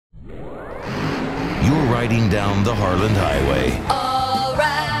riding down the Harland Highway. All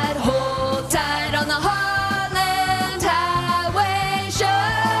right, hold tight on the Harland Highway Show.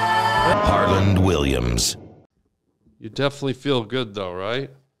 Harland Williams. You definitely feel good, though,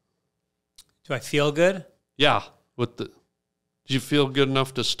 right? Do I feel good? Yeah. Did you feel good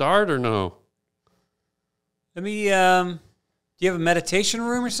enough to start or no? Let me, do you have a meditation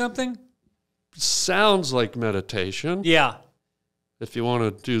room or something? Sounds like meditation. Yeah. If you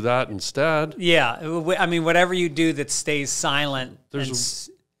want to do that instead. Yeah. I mean, whatever you do that stays silent. There's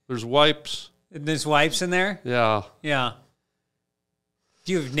wipes. There's wipes in there? Yeah. Yeah.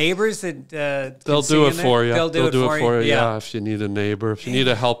 Do you have neighbors that they'll do it for you? They'll do it for you. Yeah, if you need a neighbor. If you need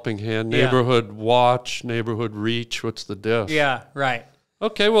a helping hand. Neighborhood watch, neighborhood reach. What's the diff? Yeah, right.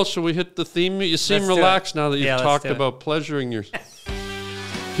 Okay, well, shall we hit the theme? You seem relaxed now that you've talked about pleasuring yourself.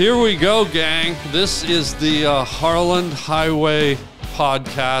 Here we go, gang. This is the Harland Highway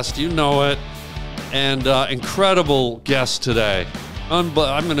podcast. You know it. And incredible guest today. I'm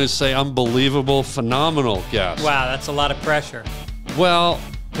going to say unbelievable, phenomenal guest. Wow, that's a lot of pressure. Well,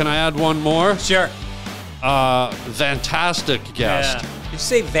 can I add one more? Sure. Fantastic guest. Yeah. Did you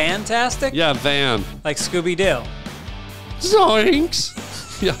say fantastic? Yeah, Van. Like Scooby-Doo.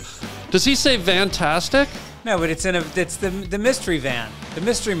 Zoinks. Yeah. Does he say fantastic? No, but it's the mystery van, the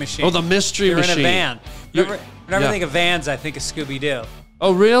mystery machine. Oh, the mystery machine. You're in a van. Whenever I think of vans, I think of Scooby-Doo.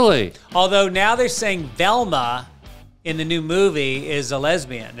 Oh, really? Although now they're saying Velma in the new movie is a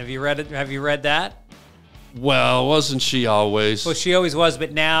lesbian. Have you read it? Have you read that? Well, wasn't she always? Well, she always was,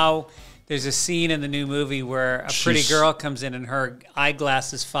 but now there's a scene in the new movie where a pretty girl comes in and her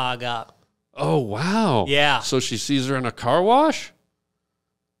eyeglasses fog up. Oh, wow. Yeah. So she sees her in a car wash?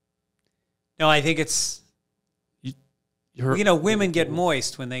 No, I think it's, women get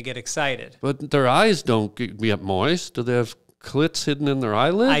moist when they get excited. But their eyes don't get moist. Do they have clits hidden in their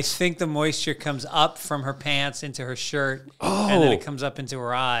eyelids? I think the moisture comes up from her pants into her shirt, and then it comes up into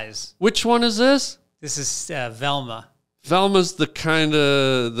her eyes. Which one is this? This is Velma. Velma's the kind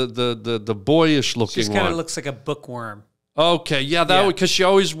of the boyish looking one. She kind of looks like a bookworm. Okay, yeah, because she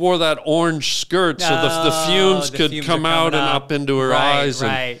always wore that orange skirt, so the fumes could come out and up into her eyes,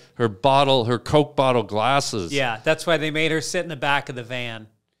 and her Coke bottle glasses. Yeah, that's why they made her sit in the back of the van.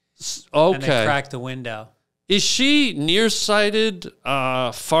 Okay, and they cracked the window. Is she nearsighted,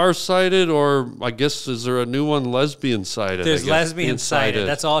 farsighted, or I guess is there a new one, lesbian-sided? There's lesbian-sided.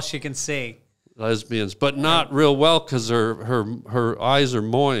 That's all she can see. Lesbians, but not real well because her eyes are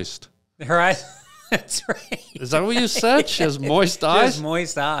moist. Her eyes. That's right. Is that what you said? She has moist eyes? She has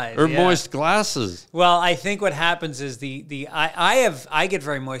moist eyes. Or moist glasses. Well, I think what happens is I get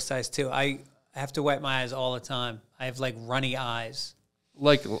very moist eyes too. I have to wipe my eyes all the time. I have like runny eyes.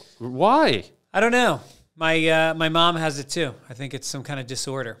 Like, why? I don't know. My mom has it too. I think it's some kind of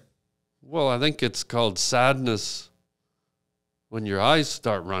disorder. Well, I think it's called sadness when your eyes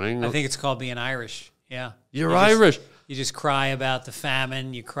start running. I think it's called being Irish. Yeah. You're Irish. You just cry about the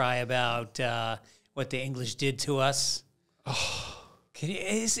famine. You cry about what the English did to us. Oh.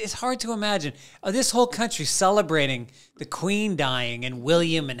 It's hard to imagine. This whole country celebrating the Queen dying and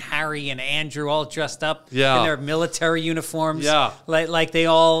William and Harry and Andrew all dressed up in their military uniforms. Yeah. Like they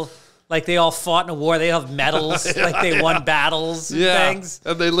all fought in a war. They have medals, like they won battles and things.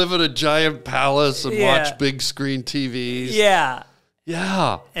 And they live in a giant palace and watch big screen TVs. Yeah.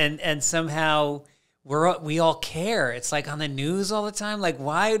 Yeah. And somehow we all care. It's like on the news all the time. Like,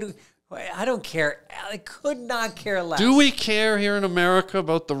 I don't care. I could not care less. Do we care here in America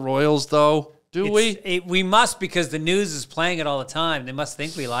about the royals, though? We must, because the news is playing it all the time. They must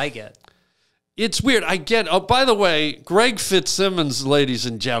think we like it. It's weird. I get. Oh, by the way, Greg Fitzsimmons, ladies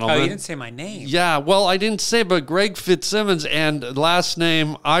and gentlemen. Oh, you didn't say my name. Yeah, well, I didn't say, but Greg Fitzsimmons, and last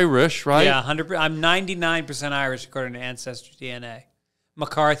name Irish, right? Yeah, 100%. I'm 99% Irish according to Ancestry DNA.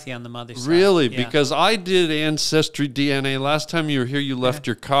 McCarthy on the mother's side. Really? Yeah. Because I did Ancestry DNA. Last time you were here, you left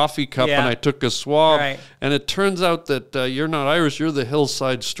your coffee cup, and I took a swab. Right. And it turns out that you're not Irish. You're the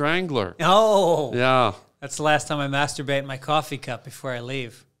Hillside Strangler. Oh. Yeah. That's the last time I masturbate in my coffee cup before I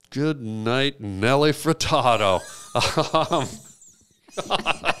leave. Good night, Nelly Furtado.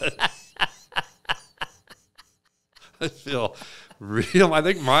 I feel real. I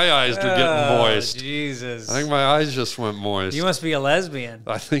think my eyes are getting moist. Jesus. I think my eyes just went moist. You must be a lesbian.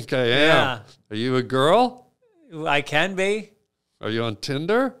 I think I am. Yeah. Are you a girl? I can be. Are you on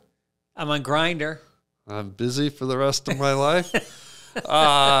Tinder? I'm on Grindr. I'm busy for the rest of my life.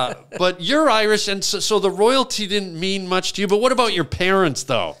 But you're Irish, and so the royalty didn't mean much to you. But what about your parents,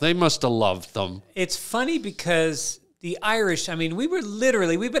 though? They must have loved them. It's funny because the Irish, I mean, we've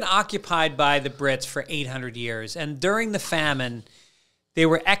been occupied by the Brits for 800 years. And during the famine, They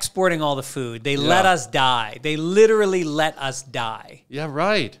were exporting all the food. They let us die. They literally let us die. Yeah,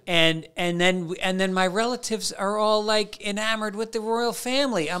 right. And then my relatives are all like enamored with the royal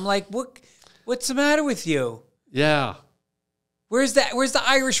family. I'm like, what's the matter with you? Yeah. Where's the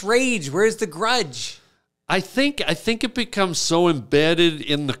Irish rage? Where's the grudge? I think it becomes so embedded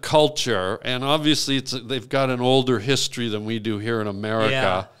in the culture, and obviously they've got an older history than we do here in America.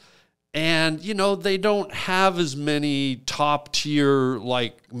 Yeah. And, they don't have as many top tier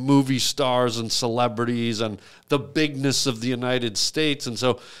like movie stars and celebrities and the bigness of the United States. And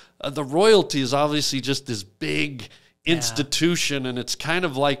so the royalty is obviously just this big institution, and it's kind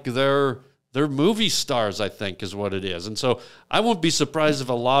of like they're movie stars, I think, is what it is. And so I won't be surprised if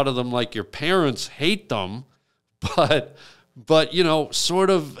a lot of them, like your parents, hate them, but sort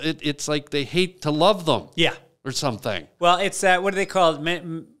of it's like they hate to love them. Yeah. Or something. Well, it's that, what do they call it?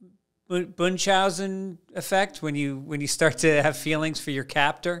 Munchausen effect, when you start to have feelings for your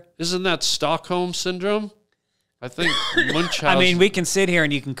captor. Isn't that Stockholm syndrome? I think Munchausen. I mean, we can sit here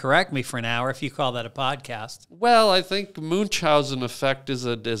and you can correct me for an hour if you call that a podcast. Well, I think Munchausen effect is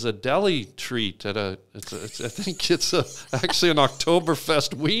a deli treat at I think it's actually an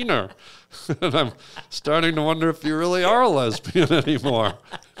Oktoberfest wiener. And I'm starting to wonder if you really are a lesbian anymore.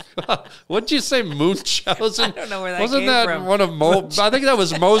 What'd you say, Munchausen? I don't know where that Wasn't came that from. one of I think that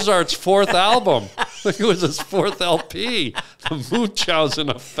was Mozart's fourth album. I think it was his fourth LP, the Munchausen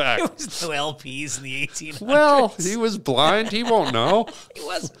effect. There was no LPs in the 1800s. Well, he was blind. He won't know. He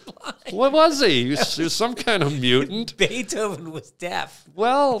was blind. What was he? He was some kind of mutant. Beethoven was deaf.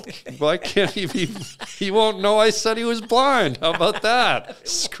 Well, why can't he be? He won't know I said he was blind. How about that?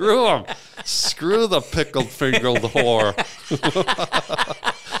 Screw him. Screw the pickled-fingered whore.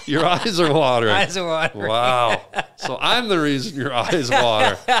 Your eyes are watering. Eyes are watering. Wow. So I'm the reason your eyes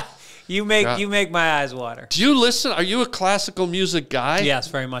water. You make my eyes water. Do you listen? Are you a classical music guy? Yes,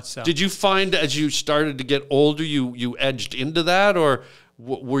 very much so. Did you find as you started to get older, you edged into that, or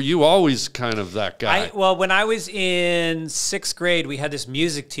were you always kind of that guy? Well, when I was in 6th grade, we had this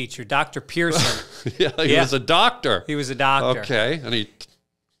music teacher, Dr. Pearson. He was a doctor. He was a doctor. Okay, and he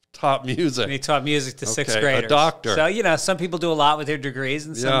taught music. And he taught music to 6th graders. A doctor. So, some people do a lot with their degrees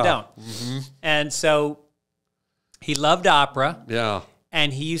and some don't. Mm-hmm. And so he loved opera. Yeah.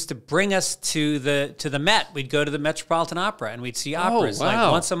 And he used to bring us to the Met. We'd go to the Metropolitan Opera and we'd see operas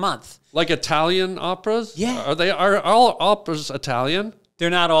like once a month. Like Italian operas? Yeah. Are all operas Italian?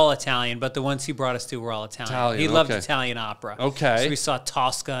 They're not all Italian, but the ones he brought us to were all Italian. He loved Italian opera. Okay. So we saw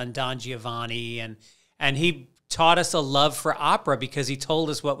Tosca and Don Giovanni, and he taught us a love for opera because he told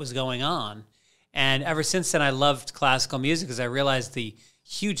us what was going on. And ever since then, I loved classical music because I realized the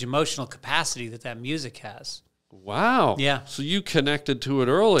huge emotional capacity that music has. Wow. Yeah. So you connected to it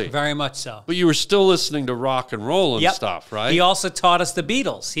early. Very much so. But you were still listening to rock and roll and stuff, right? He also taught us the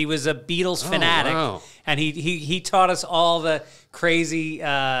Beatles. He was a Beatles fanatic. Wow. And he taught us all the crazy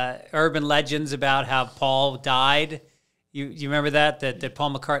urban legends about how Paul died. You remember that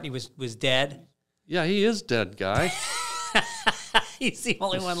Paul McCartney was dead? Yeah, he is dead, guy. He's the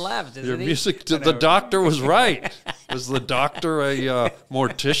only one left, isn't Your he? music, the doctor was right. Was the doctor a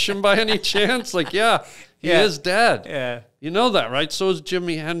mortician by any chance? Like, he is dead. Yeah. You know that, right? So is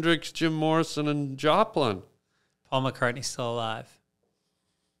Jimi Hendrix, Jim Morrison, and Joplin. Paul McCartney's still alive.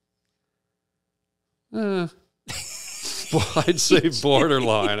 Well, I'd say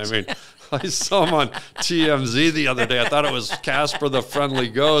borderline. I mean, I saw him on TMZ the other day. I thought it was Casper the Friendly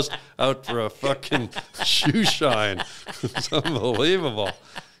Ghost out for a fucking shoe shine. It's unbelievable.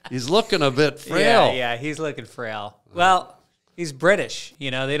 He's looking a bit frail. Yeah, he's looking frail. Well, he's British. They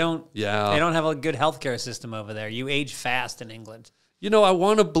don't have a good healthcare system over there. You age fast in England. I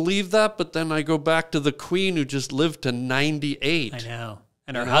want to believe that, but then I go back to the Queen who just lived to 98. I know.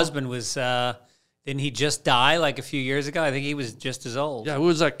 And her husband was... didn't he just die like a few years ago? I think he was just as old. Yeah, who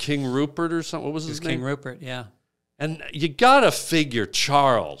was that, King Rupert or something? What was his name? King Rupert, yeah. And you got to figure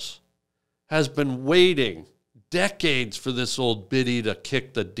Charles has been waiting decades for this old biddy to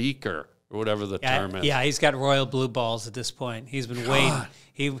kick the deeker, or whatever the term is. Yeah, he's got royal blue balls at this point. He's been waiting.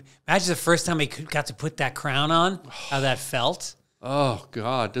 Imagine the first time he got to put that crown on, how that felt. Oh,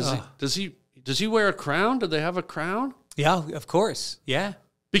 God. Does he wear a crown? Do they have a crown? Yeah, of course. Yeah.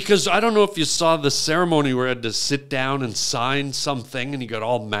 Because I don't know if you saw the ceremony where he had to sit down and sign something and he got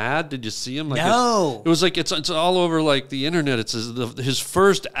all mad. Did you see him? Like no. It was like, it's all over like the internet. It's his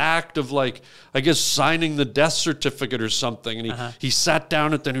first act of like, I guess, signing the death certificate or something. And he sat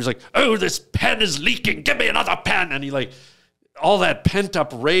down and then he was like, oh, this pen is leaking. Give me another pen. And he like, all that pent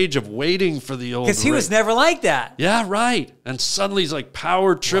up rage of waiting for the old. Because he was never like that. Yeah, right. And suddenly he's like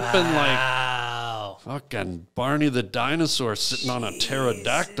power tripping like. Fucking Barney the dinosaur sitting on a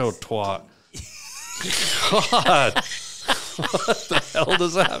pterodactyl twat. God. What the hell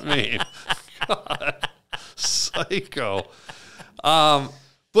does that mean? God. Psycho.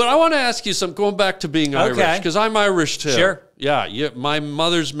 But I want to ask you something, going back to being Irish, because I'm Irish too. Sure. Yeah, my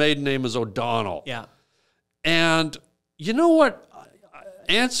mother's maiden name is O'Donnell. Yeah. And you know what?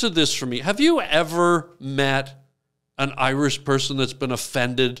 Answer this for me. Have you ever met an Irish person that's been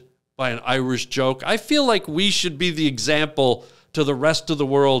offended by an Irish joke? I feel like we should be the example to the rest of the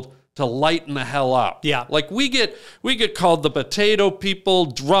world to lighten the hell up. Yeah. Like we get called the potato people,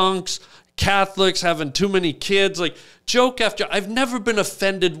 drunks, Catholics, having too many kids, like joke after. I've never been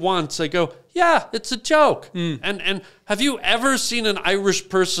offended once. I go, yeah, it's a joke. And have you ever seen an Irish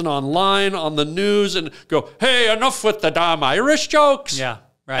person online on the news and go, hey, enough with the damn Irish jokes? Yeah,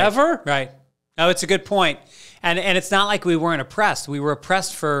 right. Ever? Right. No, it's a good point. And it's not like we weren't oppressed. We were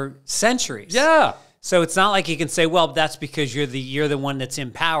oppressed for centuries. Yeah. So it's not like you can say, well, that's because you're the one that's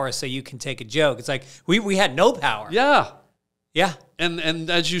in power, so you can take a joke. It's like we had no power. Yeah. Yeah. And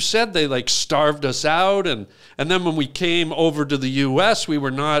as you said, they like starved us out. And then when we came over to the U.S., we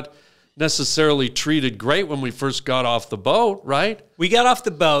were not necessarily treated great when we first got off the boat, right? We got off the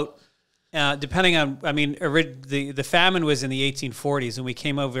boat, depending on, I mean, the famine was in the 1840s, and we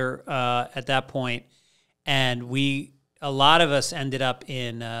came over at that point, and a lot of us ended up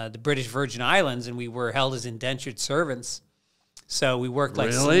in the British Virgin Islands, and we were held as indentured servants. So we worked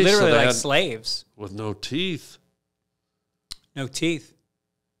like literally like slaves. With no teeth. No teeth.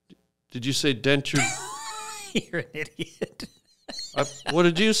 Did you say dentured? You're an idiot. What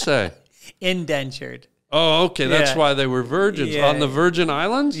did you say? Indentured. Oh, okay. That's why they were virgins. Yeah. On the Virgin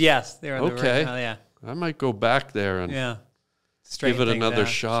Islands? Yes, they were on the Virgin Islands. Yeah. I might go back there and give it another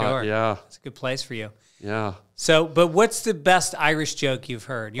shot. Sure. Yeah. It's a good place for you. Yeah. So, but what's the best Irish joke you've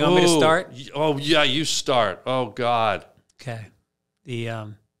heard? You want me to start? Oh, yeah, you start. Oh, God. Okay.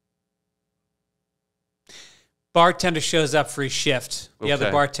 The bartender shows up for his shift. The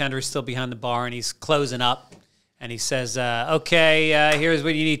other bartender is still behind the bar, and he's closing up. And he says, okay, here's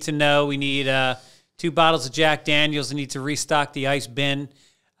what you need to know. We need 2 bottles of Jack Daniels. We need to restock the ice bin.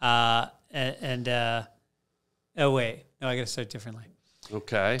 Oh, wait. No, I got to start differently.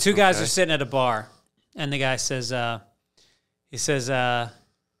 Okay. 2 guys are sitting at a bar. And the guy says, hey,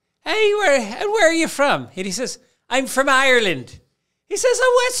 where are you from? And he says, I'm from Ireland. He says,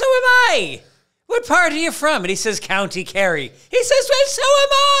 oh, so am I. What part are you from? And he says, County Kerry. He says, well, so am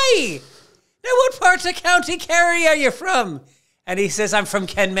I. Now, what part of County Kerry are you from? And he says, I'm from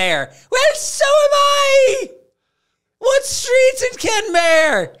Kenmare. Well, so am I. What street's in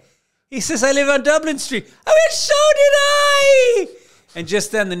Kenmare? He says, I live on Dublin Street. Oh, well, so did I. And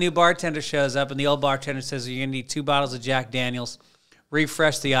just then the new bartender shows up, and the old bartender says, you're going to need 2 bottles of Jack Daniels,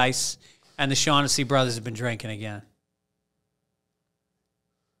 refresh the ice, and the Shaughnessy brothers have been drinking again.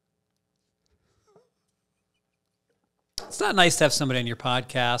 It's not nice to have somebody on your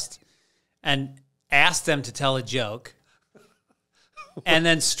podcast and ask them to tell a joke and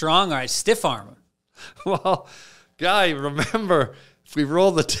then stiff arm them. Well, Guy, remember, if we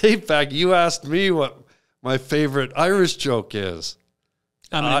roll the tape back, you asked me what my favorite Irish joke is.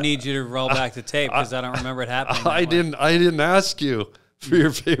 I'm going to need you to roll back the tape because I don't remember it happening. I didn't ask you for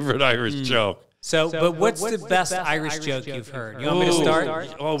your favorite Irish joke. But what's the best Irish joke you've heard? You want me to start?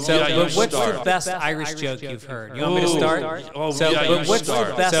 What's the best Irish joke you've heard? You want me to start? What's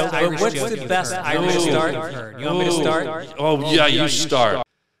the best Irish joke you've heard? You want me to start? Oh, yeah, you start.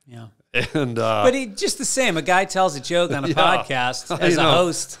 Yeah. And but just the same, a guy tells a joke on a podcast as a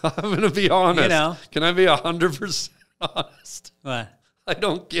host. I'm going to be honest. You know. Can I be 100% honest? What? I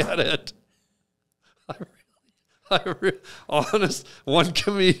don't get it. Honest, one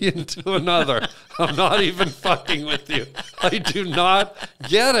comedian to another. I'm not even fucking with you. I do not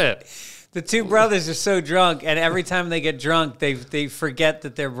get it. The 2 brothers are so drunk, and every time they get drunk, they forget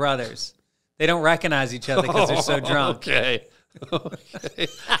that they're brothers. They don't recognize each other because they're so drunk. Okay.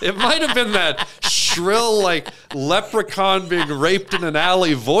 It might have been that shrill, like, leprechaun being raped in an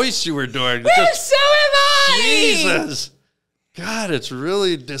alley voice you were doing. Well, so am I! Jesus. God, it's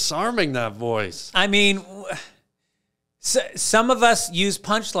really disarming, that voice. I mean, some of us use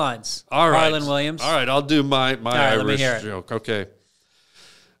punchlines. All right. Harland Williams. All right, I'll do my Irish joke. Okay.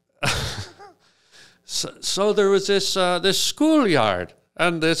 So there was this schoolyard,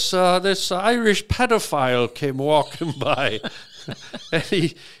 and this Irish pedophile came walking by, And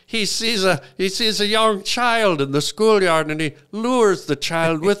he sees a young child in the schoolyard, and he lures the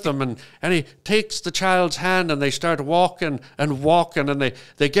child with him, and he takes the child's hand, and they start walking, and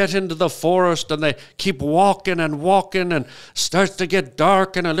they get into the forest, and they keep walking, and starts to get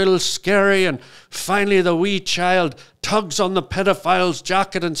dark and a little scary, and finally the wee child tugs on the pedophile's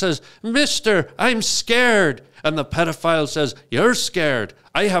jacket and says, "Mister, I'm scared." And the pedophile says, "You're scared.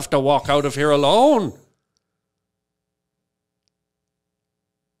 I have to walk out of here alone."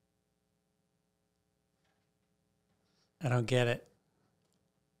 I don't get it.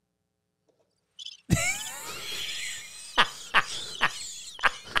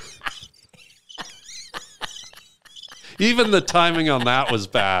 Even the timing on that was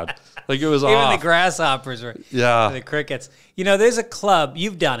bad. Like, it was Even off. the grasshoppers were. Yeah. The crickets. You know, there's a club,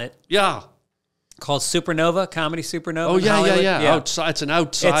 you've done it, Yeah. called Supernova, Comedy Supernova. Oh, in yeah. Hollywood. Outside. It's an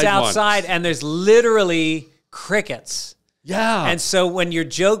outside It's outside, and there's literally crickets. Yeah. And so when you're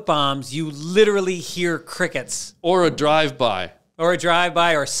joke bombs, you literally hear crickets. Or a drive-by. Or a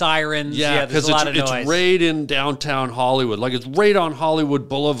drive-by or sirens. Yeah, there's because a lot of noise. it's right in downtown Hollywood. Like, it's right on Hollywood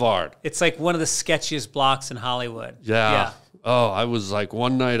Boulevard. It's like one of the sketchiest blocks in Hollywood. Yeah. Oh, I was like,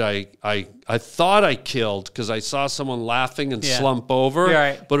 one night I thought I killed because I saw someone laughing and slump over,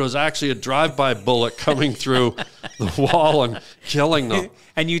 Right. but it was actually a drive-by bullet coming through the wall and killing them.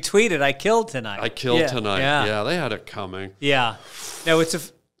 And you tweeted, "I killed tonight." I killed tonight. Yeah. Yeah, they had it coming. Yeah. No,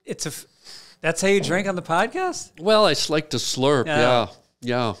 that's how you drink on the podcast? Well, I like to slurp. Yeah.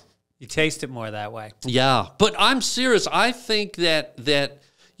 Yeah. You taste it more that way. Yeah. But I'm serious. I think that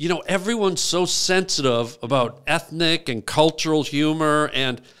you know, everyone's so sensitive about ethnic and cultural humor,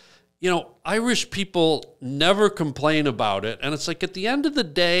 and, you know, Irish people never complain about it. And it's like, at the end of the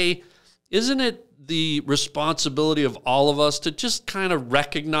day, isn't it the responsibility of all of us to just kind of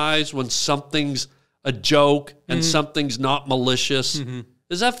recognize when something's a joke and something's not malicious?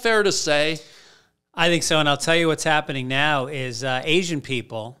 Is that fair to say? I think so. And I'll tell you what's happening now is Asian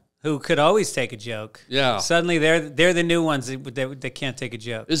people who could always take a joke. Yeah. Suddenly they're the new ones that can't take a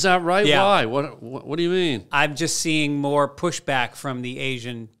joke. Is that right? Yeah. Why? What do you mean? I'm just seeing more pushback from the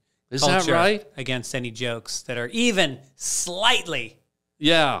Asian Is that culture right? against any jokes that are even slightly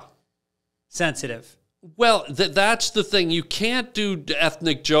Yeah. sensitive. Well, that's the thing. You can't do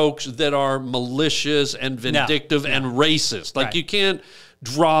ethnic jokes that are malicious and vindictive and racist. Like, Right. you can't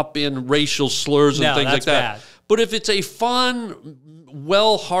drop in racial slurs and No, things like that's that. bad. But if it's a fun,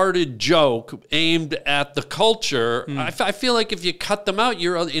 well-hearted joke aimed at the culture, I feel like if you cut them out,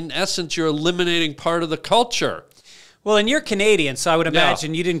 in essence, you're eliminating part of the culture. Well, and you're Canadian, so I would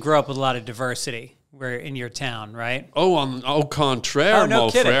imagine you didn't grow up with a lot of diversity in your town, right? Oh, au contraire, Oh, no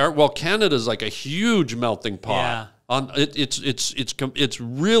mon kidding. frère. Well, Canada's like a huge melting pot. Yeah. It's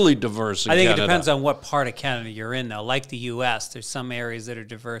really diverse in I think Canada. it depends on what part of Canada you're in, though. Like the U.S., there's some areas that are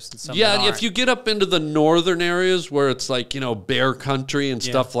diverse and some that Yeah, aren't. if you get up into the northern areas where it's like, you know, bear country and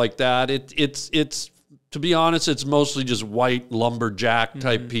stuff like that, it's to be honest, it's mostly just white lumberjack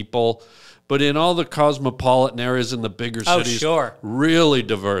type people. But in all the cosmopolitan areas in the bigger cities, really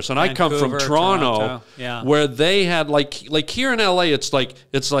diverse. And I come from Toronto, where they had like here in LA, it's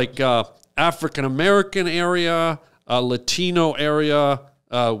like African American area, Latino area,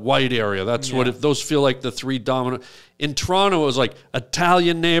 white area. That's those feel like the three dominant. In Toronto, it was like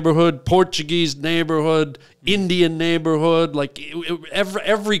Italian neighborhood, Portuguese neighborhood, Indian neighborhood. Like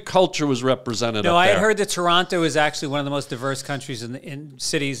every culture was represented. No, up I had there. heard that Toronto is actually one of the most diverse countries in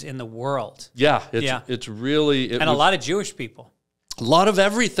cities in the world. Yeah, it's really a lot of Jewish people. A lot of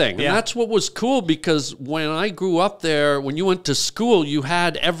everything. And Yeah. that's what was cool, because when I grew up there, when you went to school, you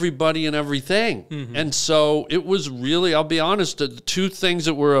had everybody and everything. And so it was really, I'll be honest, the two things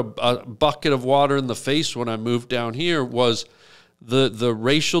that were a bucket of water in the face when I moved down here was the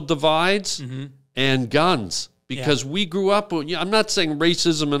racial divides and guns. Because we grew up, I'm not saying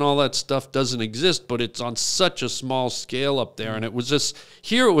racism and all that stuff doesn't exist, but it's on such a small scale up there. And it was just,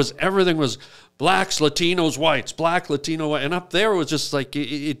 here it was, everything was blacks, Latinos, whites, black, Latino, white. And up there it was just like,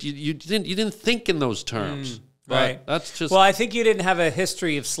 you didn't think in those terms. But Right. that's just... Well, I think you didn't have a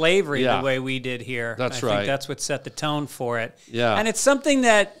history of slavery the way we did here. That's I right. think that's what set the tone for it. Yeah. And it's something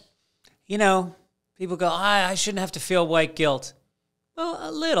that, you know, people go, I shouldn't have to feel white guilt. Well,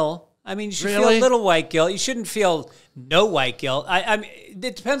 a little. I mean, you should feel a little white guilt. You shouldn't feel no white guilt. I mean,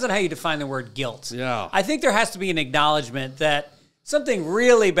 it depends on how you define the word guilt. Yeah. I think there has to be an acknowledgement that something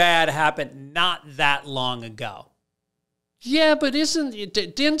really bad happened not that long ago. Yeah, but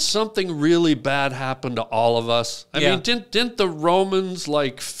didn't something really bad happen to all of us? I mean, didn't the Romans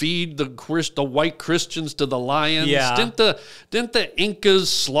like feed the white Christians to the lions? Yeah. Didn't the Incas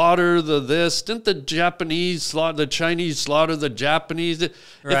slaughter this? Didn't the Chinese slaughter the Japanese?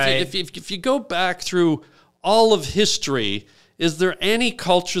 Right. If you go back through all of history, is there any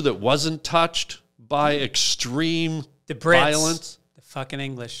culture that wasn't touched by extreme violence? The fucking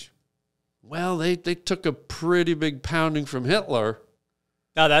English. Well, they took a pretty big pounding from Hitler.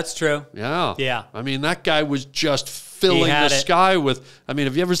 No, that's true. Yeah. Yeah. I mean, that guy was just filling the sky with, I mean,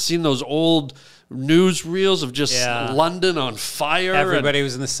 have you ever seen those old newsreels of just London on fire? Everybody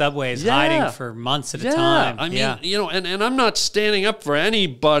was in the subways hiding for months at a time. I mean, you know, and I'm not standing up for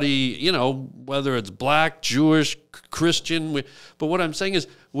anybody, you know, whether it's black, Jewish, Christian, but what I'm saying is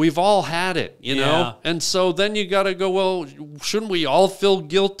we've all had it, you know? And so then you got to go, well, shouldn't we all feel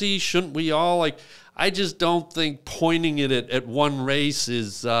guilty? Shouldn't we all, like, I just don't think pointing it at one race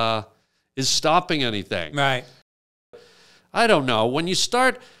is stopping anything. Right. I don't know. When you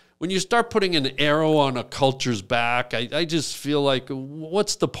start putting an arrow on a culture's back, I just feel like,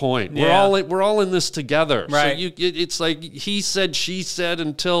 what's the point? Yeah. We're all in this together. Right. So it's like he said, she said,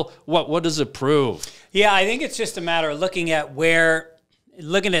 until what does it prove? Yeah, I think it's just a matter of looking at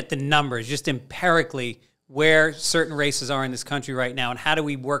the numbers, just empirically, where certain races are in this country right now, and how do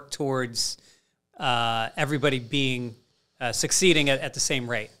we work towards everybody being succeeding at the same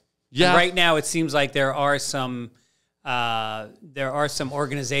rate. Yeah. And right now, it seems like there are some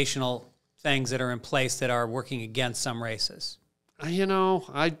organizational things that are in place that are working against some races. You know,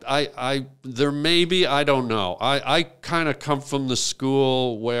 there may be, I don't know. I kind of come from the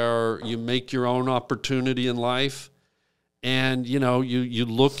school where you make your own opportunity in life. And, you know, you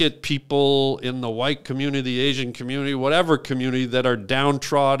look at people in the white community, the Asian community, whatever community that are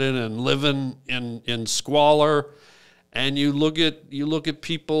downtrodden and living in squalor. And you look at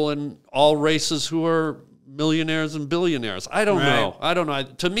people in all races who are millionaires and billionaires. I don't know.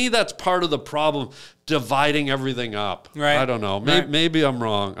 To me, that's part of the problem, dividing everything up. Right. I don't know. Maybe I'm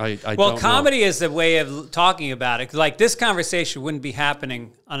wrong. I don't know. Well, comedy is the way of talking about it. Like, this conversation wouldn't be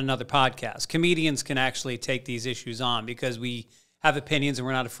happening on another podcast. Comedians can actually take these issues on because we have opinions and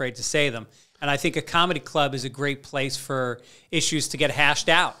we're not afraid to say them. And I think a comedy club is a great place for issues to get hashed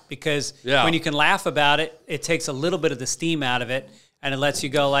out because when you can laugh about it, it takes a little bit of the steam out of it and it lets you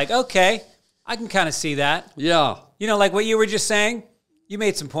go like, okay, I can kind of see that. Yeah. You know, like what you were just saying, you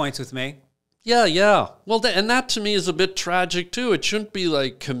made some points with me. Yeah. Well, and that to me is a bit tragic too. It shouldn't be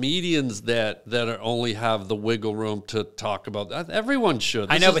like comedians that only have the wiggle room to talk about that. Everyone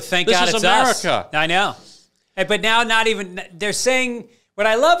should. I know, but thank God it's America. I know. But now they're saying, what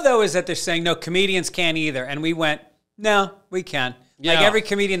I love though is that they're saying, no, comedians can't either. And we went, no, we can. Yeah. Like every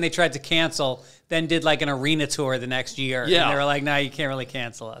comedian they tried to cancel then did like an arena tour the next year. Yeah. And they were like, no, you can't really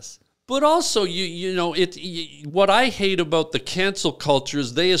cancel us. But also, what I hate about the cancel culture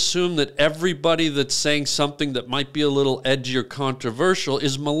is they assume that everybody that's saying something that might be a little edgy or controversial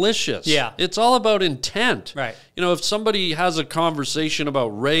is malicious. Yeah. It's all about intent. Right. You know, if somebody has a conversation about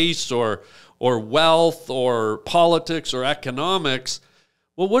race or wealth or politics or economics,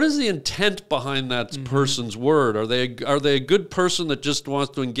 well, what is the intent behind that person's word? Are they a good person that just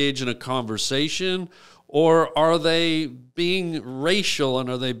wants to engage in a conversation? Or are they being racial and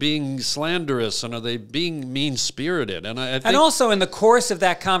are they being slanderous and are they being mean-spirited? And I think, and also in the course of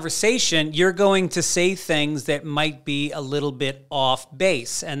that conversation, you're going to say things that might be a little bit off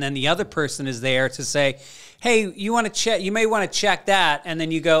base. And then the other person is there to say, hey, you may want to check that. And then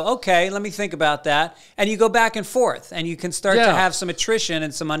you go, okay, let me think about that. And you go back and forth and you can start to have some attrition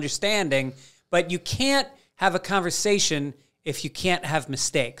and some understanding. But you can't have a conversation if you can't have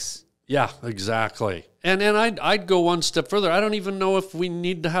mistakes. Yeah, exactly. And I'd go one step further. I don't even know if we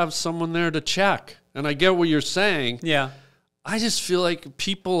need to have someone there to check. And I get what you're saying. Yeah. I just feel like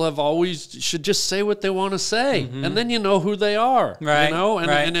people should just say what they want to say. And then you know who they are. Right. You know?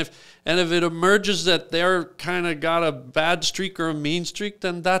 And if it emerges that they're kind of got a bad streak or a mean streak,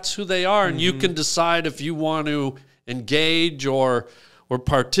 then that's who they are. And you can decide if you want to engage or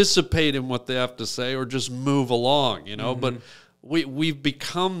participate in what they have to say or just move along, you know? But we've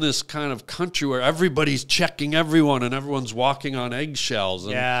become this kind of country where everybody's checking everyone and everyone's walking on eggshells.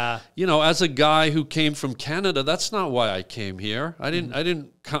 And, you know, as a guy who came from Canada, that's not why I came here. I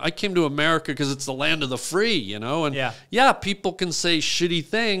came to America because it's the land of the free, you know? And people can say shitty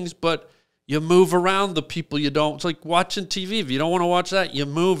things, but you move around the people you don't. It's like watching TV. If you don't want to watch that, you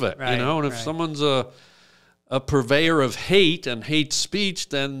move it, you know? And if someone's a purveyor of hate and hate speech,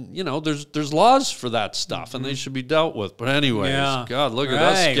 then, you know, there's laws for that stuff and they should be dealt with. But anyways, God, look at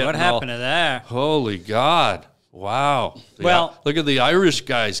us getting what happened to that? Holy God. Wow. Well, look at the Irish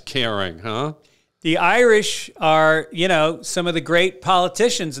guys caring, huh? The Irish are, some of the great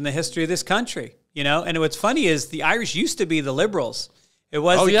politicians in the history of this country, And what's funny is the Irish used to be the liberals. It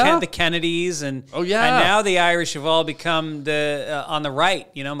was the Kennedys, and and now the Irish have all become on the right.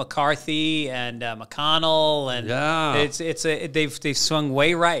 McCarthy and McConnell, and they've swung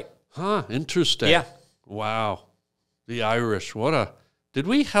way right. Huh? Interesting. Yeah. Wow. The Irish. Did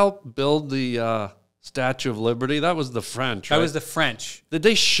we help build the Statue of Liberty? That was the French. Right? That was the French. Did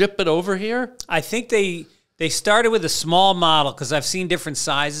they ship it over here? I think they started with a small model because I've seen different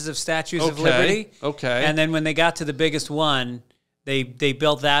sizes of statues of Liberty. Okay. And then when they got to the biggest one, they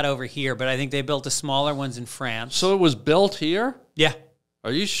built that over here. But I think they built the smaller ones in France. So it was built here? Yeah.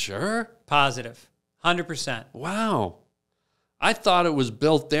 Are you sure? Positive. 100%. Wow. I thought it was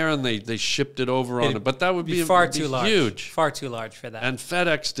built there and they shipped it over on it, but that would be far too large. Huge. Far too large for that. And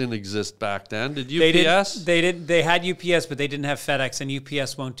FedEx didn't exist back then. Did UPS? They had UPS, but they didn't have FedEx, and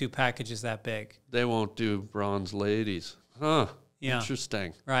UPS won't do packages that big. They won't do bronze ladies. Huh. Yeah.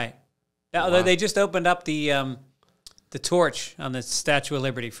 Interesting. Right. Although they just opened up the torch on the Statue of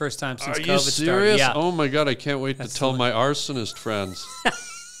Liberty, first time since COVID started. Are you serious? Yeah. Oh my God, I can't wait to tell my arsonist friends.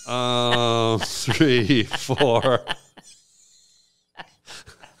 3, 4.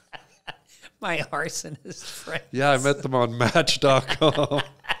 My arsonist friends. Yeah, I met them on Match.com.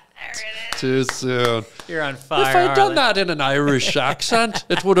 Too soon. You're on fire. If I'd done that in an Irish accent,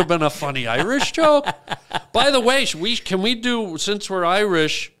 it would have been a funny Irish joke. By the way, can we do, since we're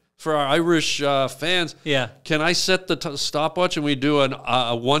Irish, for our Irish fans, can I set the stopwatch and we do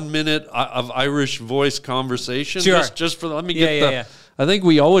a 1 minute of Irish voice conversation? Sure. Just for, let me get I think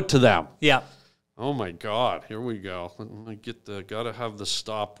we owe it to them. Yeah. Oh my God! Here we go. Let me get gotta have the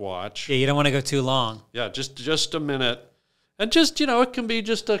stopwatch. Yeah, you don't want to go too long. Yeah, just a minute, and just it can be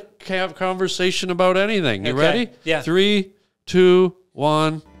just a conversation about anything. You ready? Yeah. 3, 2,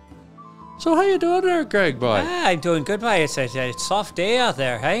 1. So how you doing there, Greg boy? I'm doing good, boy. It's a soft day out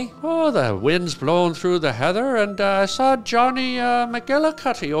there, hey? Oh, the wind's blowing through the heather, and I saw Johnny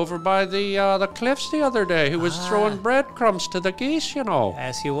McGillicuddy over by the cliffs the other day, who was throwing breadcrumbs to the geese,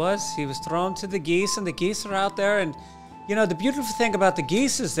 As he was. He was thrown to the geese, and the geese are out there, and the beautiful thing about the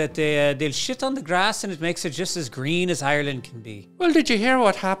geese is that they'll shit on the grass and it makes it just as green as Ireland can be. Well, did you hear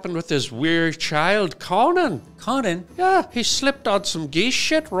what happened with this weird child, Conan? Conan? Yeah, he slipped on some geese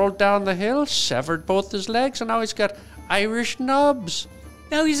shit, rolled down the hill, severed both his legs, and now he's got Irish nubs.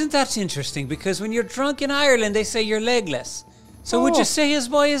 Now, isn't that interesting? Because when you're drunk in Ireland, they say you're legless. So would you say his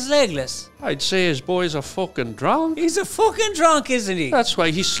boy is legless? I'd say his boy's a fucking drunk. He's a fucking drunk, isn't he? That's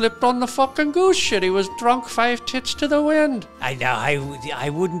why he slipped on the fucking goose shit. He was drunk 5 tits to the wind. I know. I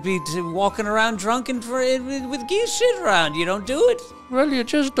wouldn't be walking around drunk with geese shit around. You don't do it. Well, you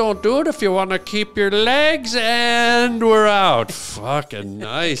just don't do it if you want to keep your legs, and we're out. Fucking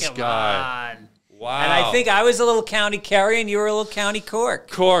nice guy. On. Wow. And I think I was a little County Kerry and you were a little County Cork.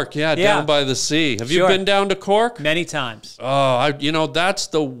 Cork, down by the sea. Have you been down to Cork? Many times. Oh, that's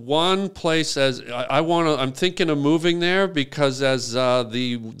the one place I'm thinking of moving there because as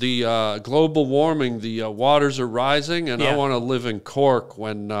the global warming, the waters are rising, and I want to live in Cork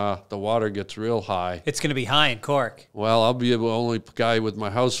when the water gets real high. It's going to be high in Cork. Well, I'll be the only guy with my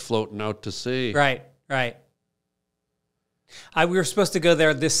house floating out to sea. Right. We were supposed to go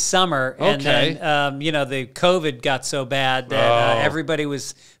there this summer, and then the COVID got so bad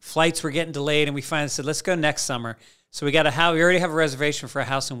that flights were getting delayed, and we finally said, let's go next summer. So we already have a reservation for a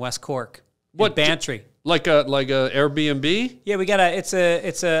house in West Cork. What, Bantry? Like a Airbnb? Yeah, we got it's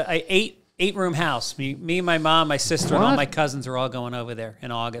a 8-room house. Me, my mom, my sister, and all my cousins are all going over there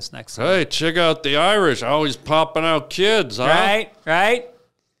in August next summer. Hey, check out the Irish, always popping out kids, huh? Right.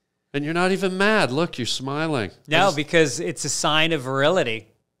 And you're not even mad. Look, you're smiling. No, because it's a sign of virility.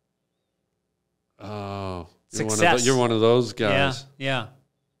 Oh. Success. You're one of those guys. Yeah.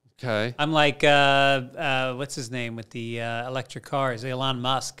 Okay. I'm like, what's his name with the electric cars? Elon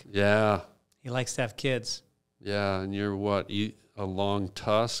Musk. Yeah. He likes to have kids. Yeah, and you're what? A long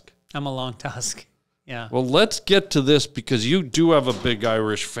tusk? I'm a long tusk. Yeah. Well, let's get to this because you do have a big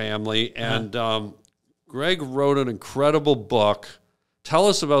Irish family, and Greg wrote an incredible book. Tell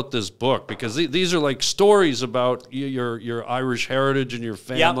us about this book, because these are like stories about your Irish heritage and your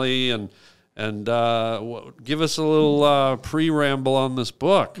family, and give us a little pre-ramble on this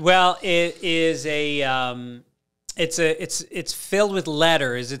book. Well, it is it's filled with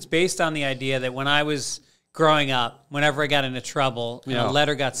letters. It's based on the idea that when I was growing up, whenever I got into trouble and a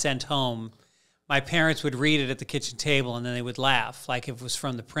letter got sent home, my parents would read it at the kitchen table and then they would laugh, like if it was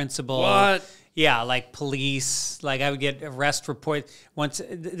from the principal. What? Yeah, like police. Like I would get arrest report.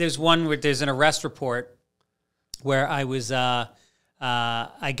 There's one where there's an arrest report where I was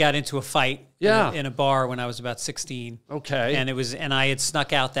I got into a fight in a bar when I was about 16. Okay. And I had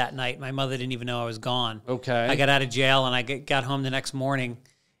snuck out that night. My mother didn't even know I was gone. Okay. I got out of jail and I got home the next morning,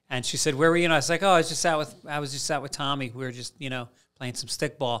 and she said, "Where were you?" And I was like, "Oh, I was just out with Tommy. We were just, playing some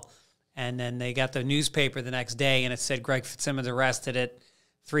stickball." And then they got the newspaper the next day, and it said Greg Fitzsimmons arrested at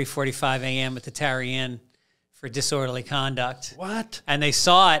 3:45 a.m. at the Tarry Inn for disorderly conduct. What? And they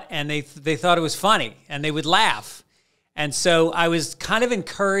saw it, and they thought it was funny, and they would laugh. And so I was kind of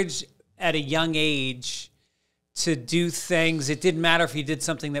encouraged at a young age to do things. It didn't matter if you did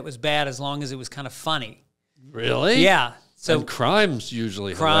something that was bad as long as it was kind of funny. Really? Yeah. So and crime's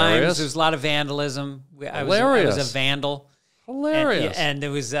usually hilarious. There's a lot of vandalism. I Hilarious. was a vandal. Hilarious. And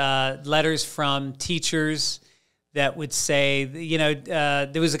there was letters from teachers that would say,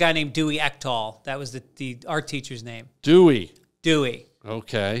 there was a guy named Dewey Ekdahl. That was the art teacher's name. Dewey.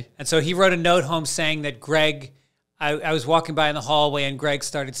 Okay. And so he wrote a note home saying that Greg, I was walking by in the hallway and Greg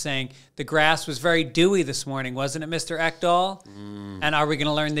started saying, "The grass was very dewy this morning, wasn't it, Mr. Ekdahl? And are we going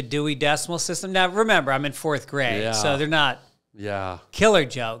to learn the Dewey Decimal System?" Now, remember, I'm in 4th grade, so they're not killer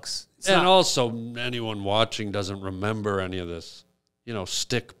jokes. And also, anyone watching doesn't remember any of this.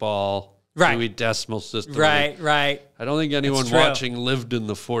 Stickball, Dewey Decimal System. Right. I don't think anyone watching lived in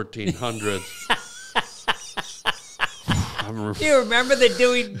the 1400s. You remember the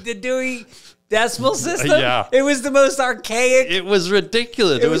Dewey Decimal System? Yeah. It was the most archaic. It was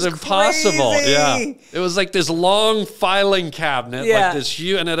ridiculous. It was impossible. Crazy. Yeah. It was like this long filing cabinet, like this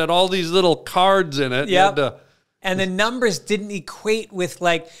huge, and it had all these little cards in it. Yep. And the numbers didn't equate with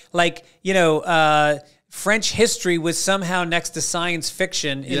French history was somehow next to science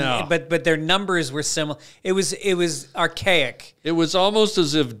fiction, but their numbers were similar. It was archaic. It was almost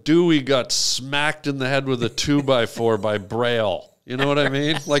as if Dewey got smacked in the head with a 2x4 by Braille. You know what I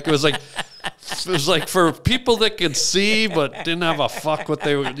mean? It was like for people that could see but didn't have a fuck what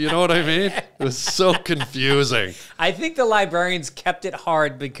they would. You know what I mean? It was so confusing. I think the librarians kept it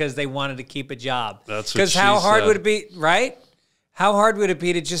hard because they wanted to keep a job. That's what she how hard said. would it be, right? How hard would it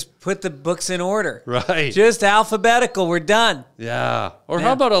be to just put the books in order? Right. Just alphabetical. We're done. Yeah. Or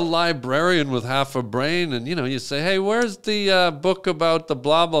how about a librarian with half a brain and, you say, "Hey, where's the book about the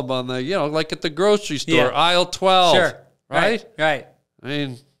blah, blah, blah?" And like at the grocery store, aisle 12. Sure. Right? Right. I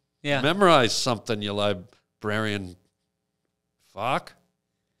mean, memorize something, you librarian fuck.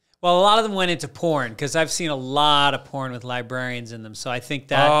 Well, a lot of them went into porn because I've seen a lot of porn with librarians in them. So I think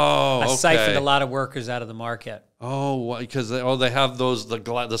that siphoned a lot of workers out of the market. Oh, because they have those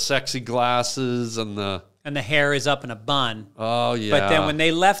the sexy glasses and the hair is up in a bun. Oh yeah. But then when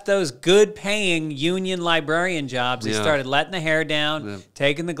they left those good-paying union librarian jobs, they started letting the hair down,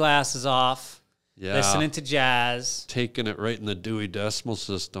 taking the glasses off. Yeah. Listening to jazz. Taking it right in the Dewey Decimal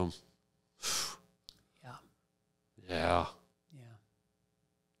System. Yeah.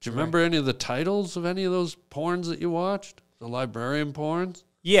 Do you remember any of the titles of any of those porns that you watched? The librarian porns?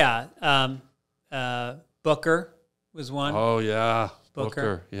 Yeah. Booker was one. Oh, yeah.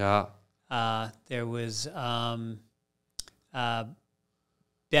 Booker. Yeah. There was Bend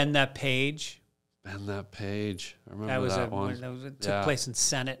That Page. Bend That Page. I remember that one. It took place in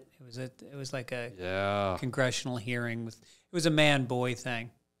Senate. It was like a congressional hearing. It was a man-boy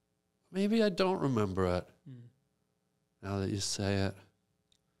thing. Maybe I don't remember it. Now that you say it.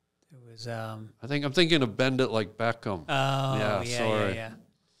 It was. I think I'm thinking of Bend It Like Beckham. Oh, sorry. Yeah.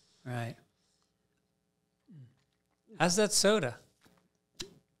 Right. How's that soda?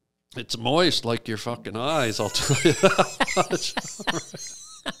 It's moist like your fucking eyes, I'll tell you that much.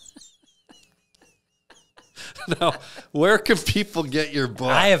 Now, where can people get your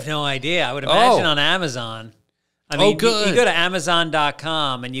book? I have no idea. I would imagine on Amazon. I mean, good. You go to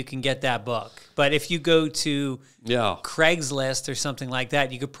Amazon.com and you can get that book. But if you go to Craigslist or something like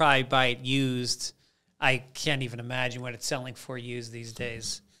that, you could probably buy it used. I can't even imagine what it's selling for used these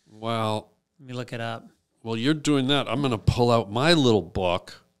days. Well, let me look it up. Well, you're doing that. I'm going to pull out my little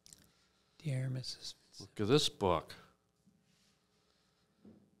book. Dear Mrs. Look at this book.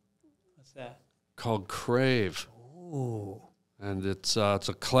 What's that? Called Crave. Ooh. And it's a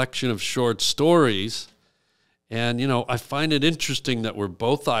collection of short stories. And, I find it interesting that we're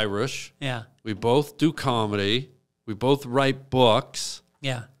both Irish. Yeah. We both do comedy. We both write books.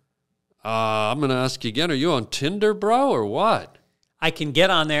 Yeah. I'm going to ask you again, are you on Tinder, bro, or what? I can get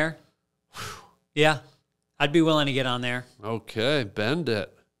on there. Yeah. I'd be willing to get on there. Okay, bend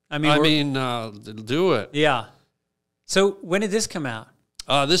it. I mean, do it. Yeah. So when did this come out?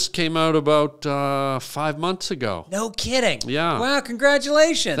 This came out about 5 months ago. No kidding. Yeah. Wow,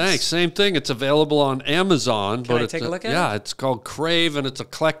 congratulations. Thanks. Same thing. It's available on Amazon. Can I take a look at it? Yeah, it's called Crave, and it's a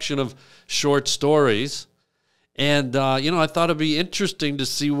collection of short stories. And, I thought it'd be interesting to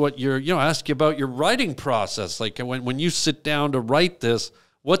see what ask you about your writing process. Like when you sit down to write this,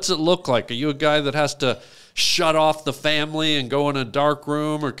 what's it look like? Are you a guy that has to shut off the family and go in a dark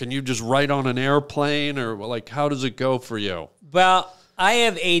room, or can you just write on an airplane, or like, how does it go for you? Well, I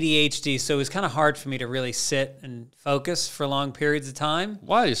have ADHD, so it's kind of hard for me to really sit and focus for long periods of time.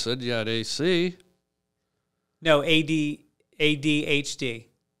 Why? You said you had AC. No, ADHD.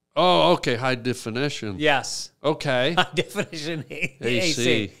 Oh, okay. High definition. Yes. Okay. High definition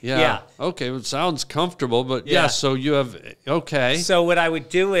AC. Yeah. Okay. Well, it sounds comfortable, but yeah. So you have, okay. So what I would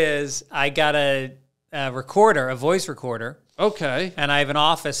do is I got a recorder, a voice recorder. Okay. And I have an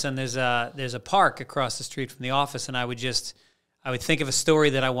office, and there's a park across the street from the office, and I would think of a story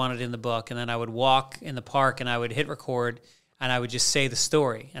that I wanted in the book, and then I would walk in the park, and I would hit record, and I would just say the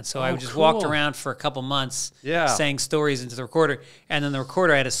story. And so I would just walk around for a couple months saying stories into the recorder. And then the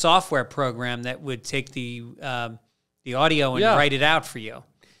recorder, I had a software program that would take the audio and write it out for you.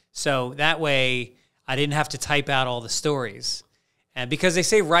 So that way I didn't have to type out all the stories. And because they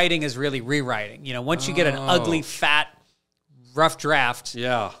say writing is really rewriting. Once you get an ugly, fat, rough draft,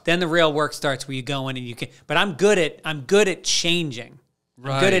 then the real work starts where you go in and you can. But I'm good at changing.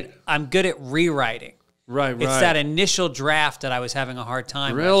 Right. I'm good at rewriting. Right. It's that initial draft that I was having a hard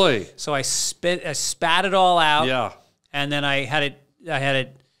time with. Really? So I spat it all out. Yeah. And then I had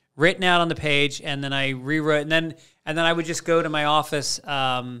it written out on the page, and then I rewrote, and then I would just go to my office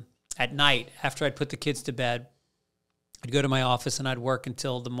at night after I'd put the kids to bed. I'd go to my office and I'd work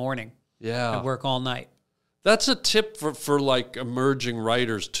until the morning. Yeah. I'd work all night. That's a tip for like emerging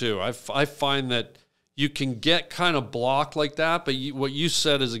writers too. I find that you can get kind of blocked like that, but what you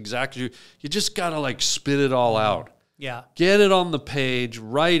said is exactly, you just got to like spit it all out. Yeah. Get it on the page,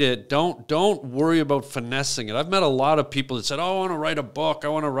 write it. Don't worry about finessing it. I've met a lot of people that said, "Oh, I want to write a book. I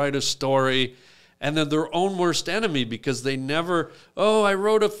want to write a story." And they're their own worst enemy because they never, I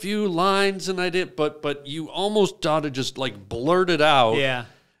wrote a few lines and I did, but you almost got to just like blurt it out. Yeah.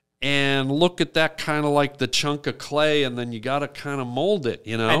 And look at that kind of like the chunk of clay, and then you got to kind of mold it,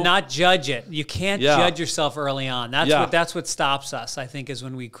 and not judge it. You can't judge yourself early on. That's what stops us, I think, is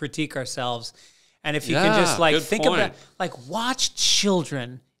when we critique ourselves. And if you can just like think about, like, watch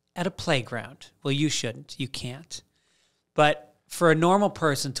children at a playground. Well, you shouldn't. You can't. But for a normal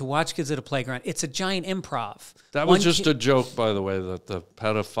person to watch kids at a playground, it's a giant improv. That was just a joke, by the way, that the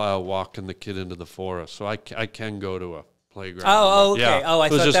pedophile walking the kid into the forest. So I can go to a playground. Oh, okay. Yeah. I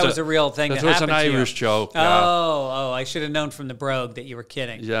thought that was a real thing that happened to you. That's an Irish joke. Yeah. Oh, I should have known from the brogue that you were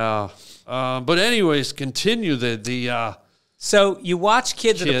kidding. Yeah. But anyways, continue the So you watch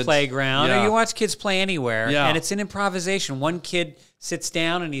kids at a playground, or you watch kids play anywhere, and it's an improvisation. One kid sits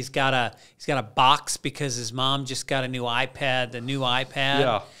down and he's got a box because his mom just got a new iPad,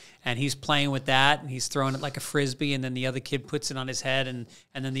 and he's playing with that, and he's throwing it like a frisbee, and then the other kid puts it on his head, and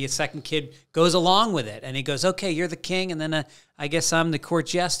then the second kid goes along with it, and he goes, "Okay, you're the king," and then I guess I'm the court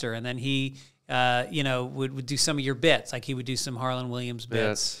jester, and then he would do some of your bits, like he would do some Harland Williams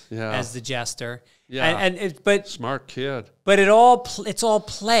bits as the jester. Yeah, but smart kid. But it's all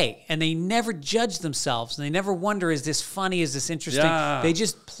play, and they never judge themselves, and they never wonder, is this funny? Is this interesting? Yeah. They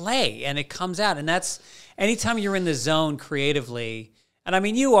just play, and it comes out, and that's anytime you're in the zone creatively. And I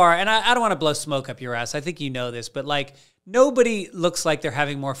mean, you are, and I don't want to blow smoke up your ass. I think you know this, but like nobody looks like they're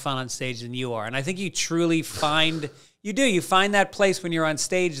having more fun on stage than you are, and I think you truly find. You find that place when you're on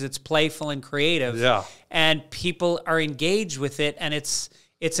stage that's playful and creative, and people are engaged with it, and it's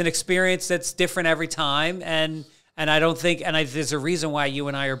an experience that's different every time, and I don't think, there's a reason why you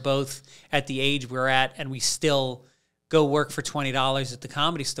and I are both at the age we're at, and we still go work for $20 at the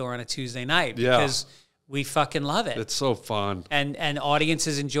Comedy Store on a Tuesday night because we fucking love it. It's so fun, and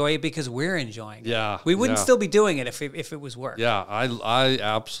audiences enjoy it because we're enjoying it. Yeah, we wouldn't still be doing it if it was work. Yeah, I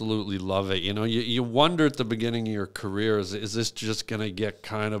absolutely love it. You wonder at the beginning of your career, is this just going to get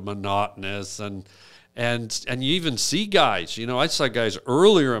kind of monotonous and you even see guys, I saw guys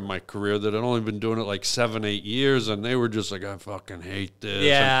earlier in my career that had only been doing it like 7-8 years, and they were just like, I fucking hate this.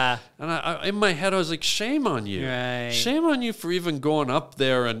 Yeah. And I in my head, I was like, shame on you. Right. Shame on you for even going up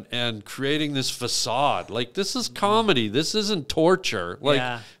there and creating this facade. Like, this is comedy. This isn't torture.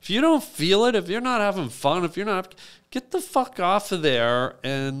 Like, if you don't feel it, if you're not having fun, get the fuck off of there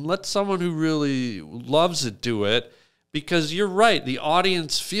and let someone who really loves it do it. Because you're right, the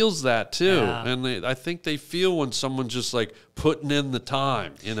audience feels that too, and I think they feel when someone's just like putting in the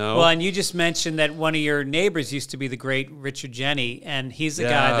time, Well, and you just mentioned that one of your neighbors used to be the great Richard Jenny, and he's the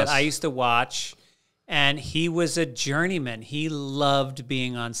guy that I used to watch, and he was a journeyman. He loved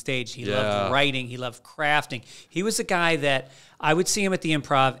being on stage. He loved writing. He loved crafting. He was a guy that I would see him at the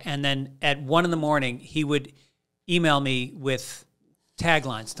Improv, and then at 1 a.m, he would email me with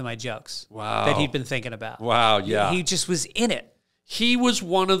taglines to my jokes. Wow. That he'd been thinking about. Wow, yeah. He just was in it. He was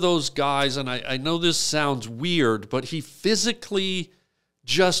one of those guys, and I know this sounds weird, but he physically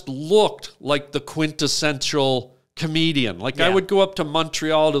just looked like the quintessential comedian. Like I would go up to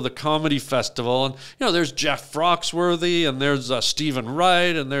Montreal to the comedy festival, and there's Jeff Foxworthy, and there's Stephen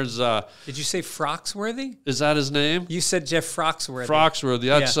Wright, and there's Did you say Foxworthy? Is that his name? You said Jeff Foxworthy. Foxworthy.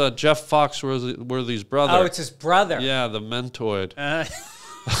 That's Jeff Foxworthy's brother. Oh, it's his brother. Yeah, the Mentoid.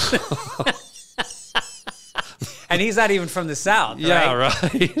 And he's not even from the South, right? Yeah,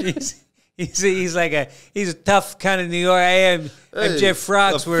 right. He's a tough kind of New York. I'm Jeff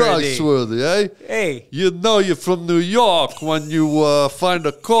Foxworthy. Foxworthy, eh? Hey. You know you're from New York when you find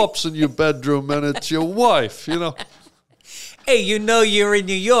a corpse in your bedroom and it's your wife, Hey, you're in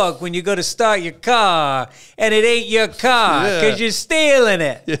New York when you go to start your car and it ain't your car because you're stealing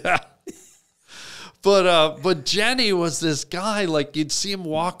it. Yeah. But Jenny was this guy, like you'd see him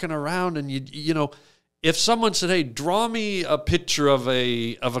walking around and if someone said, "Hey, draw me a picture of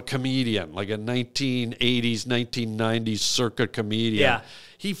a comedian, like a 1980s, 1990s circa comedian,"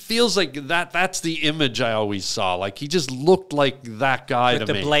 he feels like that's the image I always saw. Like he just looked like that guy with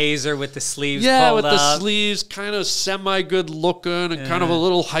to me. With the blazer, with the sleeves pulled pulled with up. the sleeves, kind of semi-good looking and kind of a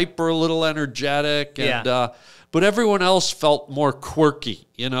little hyper, a little energetic. And but everyone else felt more quirky,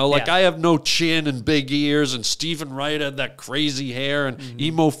 Like I have no chin and big ears, and Stephen Wright had that crazy hair, and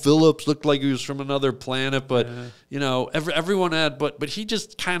Emo Phillips looked like he was from another planet. But everyone had, but he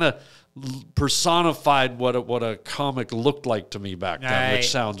just kind of personified what a comic looked like to me back then, which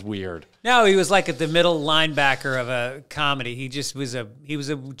sounds weird. No, he was like at the middle linebacker of a comedy. He just was a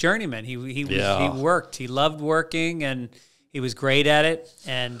journeyman. He worked. He loved working, and he was great at it.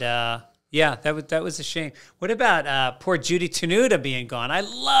 And that was a shame. What about poor Judy Tenuta being gone? I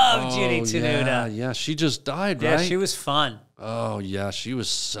love Judy Tenuta. Yeah, she just died, right? Yeah, she was fun. Oh, yeah, she was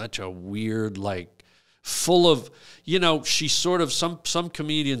such a weird, full of, she sort of, some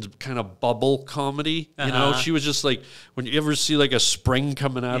comedians kind of bubble comedy, she was just like, when you ever see like a spring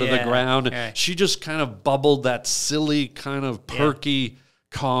coming out of the ground, she just kind of bubbled that silly kind of perky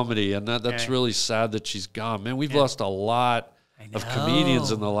comedy, and that's really sad that she's gone. Man, we've lost a lot of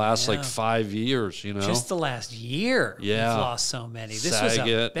comedians in the last 5 years, Just the last year, we've lost so many. This Saget, was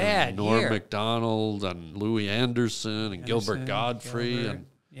a bad and Norm year. Macdonald and Louis Anderson and Gilbert Godfrey and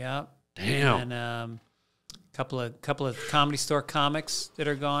damn, and couple of Comedy Store comics that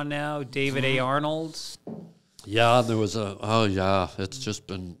are gone now. David A. Arnold. Yeah, and there was it's just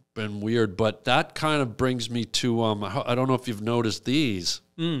been weird. But that kind of brings me to I don't know if you've noticed these.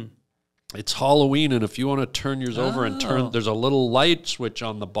 It's Halloween, and if you want to turn yours over and there's a little light switch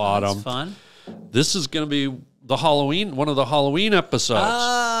on the bottom. That's fun. This is going to be one of the Halloween episodes.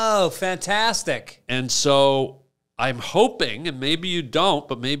 Oh, fantastic. And so I'm hoping, and maybe you don't,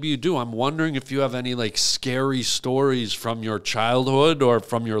 but maybe you do. I'm wondering if you have any scary stories from your childhood or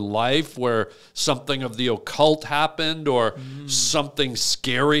from your life where something of the occult happened or something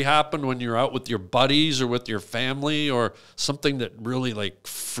scary happened when you're out with your buddies or with your family, or something that really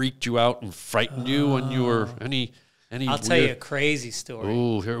freaked you out and frightened you when you were any I'll tell you a crazy story.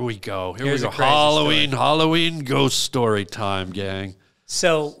 Oh, here we go. Here's a crazy Halloween ghost story time, gang.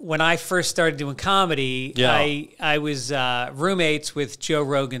 So when I first started doing comedy, I was roommates with Joe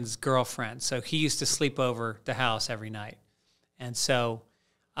Rogan's girlfriend. So he used to sleep over the house every night. And so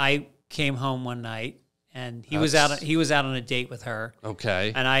I came home one night, and he was out on a date with her.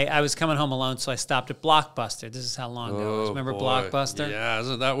 Okay. And I was coming home alone, so I stopped at Blockbuster. This is how long ago it was. Remember Blockbuster? Yeah,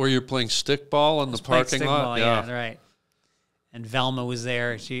 isn't that where you're playing stickball in the parking lot? Yeah, right. And Velma was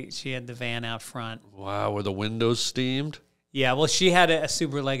there. She had the van out front. Wow, were the windows steamed? Yeah, well, she had a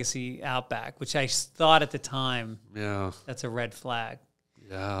Subaru Legacy Outback, which I thought at the time, that's a red flag.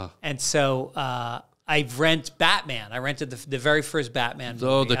 Yeah. And so I rent Batman. I rented the very first Batman movie.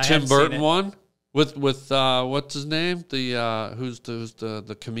 Oh, the Tim Burton one with what's his name? The who's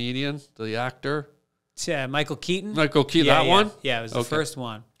the comedian, the actor? Michael Keaton. Michael Keaton. That one? Yeah, it was the first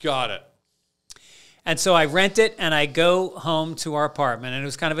one. Got it. And so I rent it, and I go home to our apartment, and it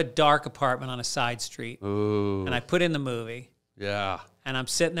was kind of a dark apartment on a side street. Ooh. And I put in the movie. Yeah. And I'm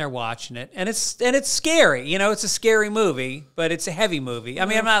sitting there watching it, and it's scary. It's a scary movie, but it's a heavy movie. I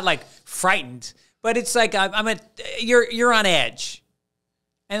mean, I'm not frightened, but it's you're on edge.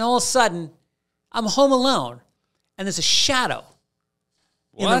 And all of a sudden, I'm home alone, and there's a shadow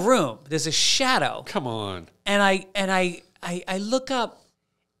in the room. There's a shadow. Come on. And I look up.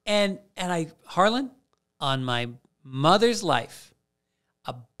 And Harland, on my mother's life,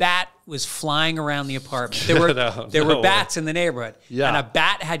 a bat was flying around the apartment. There were bats in the neighborhood. Yeah. And a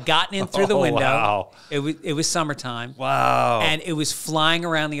bat had gotten in through the window. Wow. It was summertime. Wow. And it was flying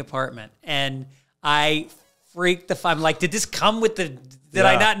around the apartment. And I freaked I'm like, did this come with the... Did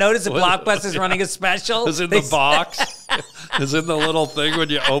I not notice that Blockbuster's running a special? Is it in the box? Is it in the little thing when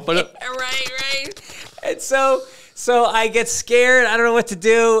you open it? Right. And so I get scared. I don't know what to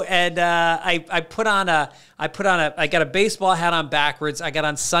do, and I got a baseball hat on backwards. I got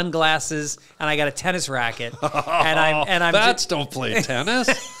on sunglasses, and I got a tennis racket. And I'm bats don't play tennis.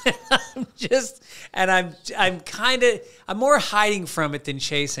 I'm more hiding from it than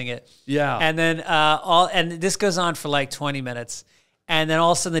chasing it. Yeah. And then this goes on for like 20 minutes. And then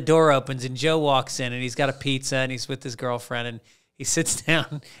all of a sudden the door opens and Joe walks in and he's got a pizza and he's with his girlfriend and he sits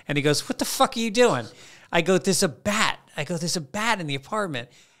down and he goes, "What the fuck are you doing?" I go, "There's a bat." "There's a bat in the apartment."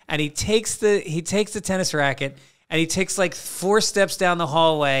 And he takes the tennis racket and he takes like 4 steps down the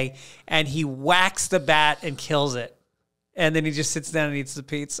hallway and he whacks the bat and kills it. And then he just sits down and eats the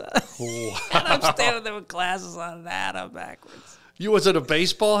pizza. Wow. And I'm standing there with glasses on and a hat on backwards. Was it a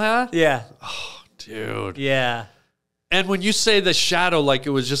baseball hat? Yeah. Oh, dude. Yeah. And when you say the shadow, like it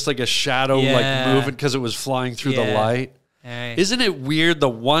was just like a shadow like moving because it was flying through the light. Hey. Isn't it weird the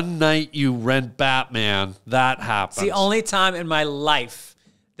one night you rent Batman, that happens? It's the only time in my life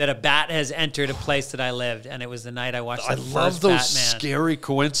that a bat has entered a place that I lived, and it was the night I watched the first Batman. I love those scary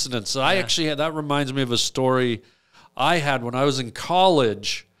coincidences. I actually had, that reminds me of a story I had when I was in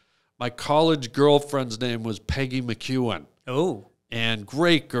college. My college girlfriend's name was Peggy McEwen. Oh. And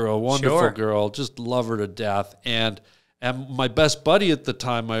great girl, wonderful girl, just love her to death. And my best buddy at the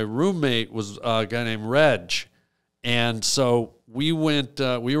time, my roommate, was a guy named Reg. And so we went,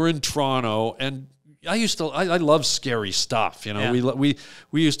 we were in Toronto, and I love scary stuff. You know, we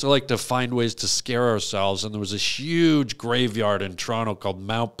used to like to find ways to scare ourselves. And there was this huge graveyard in Toronto called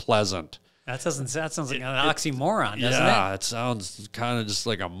Mount Pleasant. That sounds like an oxymoron, doesn't it? Yeah, it sounds kind of just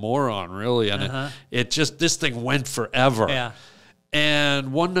like a moron, really. And this thing went forever. Yeah.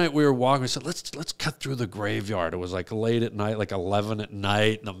 And one night we were walking, we said, let's cut through the graveyard. It was like late at night, like 11 at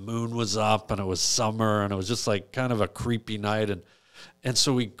night, and the moon was up, and it was summer, and it was just like kind of a creepy night. And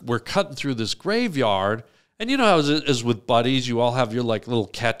so we're cutting through this graveyard, and you know how it is with buddies, you all have your like little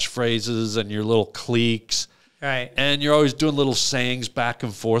catchphrases and your little cliques. Right. And you're always doing little sayings back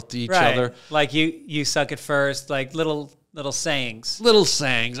and forth to each other. Like you suck at first, like little sayings. Little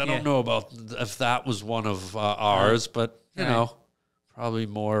sayings. I don't know about if that was one of ours, but you know. Probably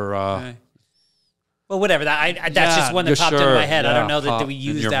more. Well, whatever. That's just one that popped in my head. I don't know that we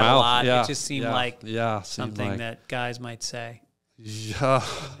use that a lot. Yeah, it just seemed like something that guys might say. Yeah.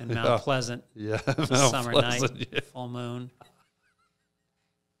 And Mount Pleasant. Yeah. Summer night, full moon.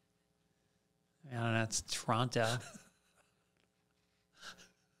 I don't know. It's Toronto. What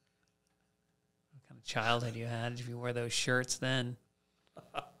kind of childhood you had if you wore those shirts then?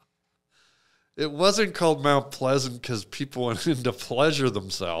 It wasn't called Mount Pleasant because people went in to pleasure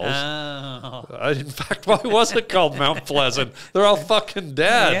themselves. Oh. In fact, why was it called Mount Pleasant? They're all fucking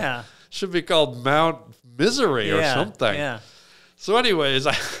dead. Yeah. Should be called Mount Misery or something. Yeah. So anyways,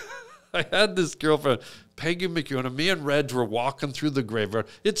 I had this girlfriend, Peggy McEwen, and me and Reg were walking through the graveyard.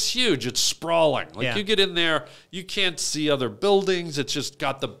 It's huge. It's sprawling. Like you get in there, you can't see other buildings. It's just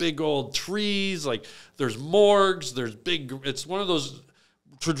got the big old trees. Like there's morgues. There's big. It's one of those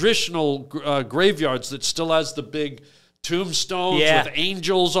traditional graveyards that still has the big tombstones with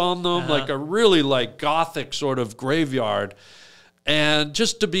angels on them, like a really like Gothic sort of graveyard. And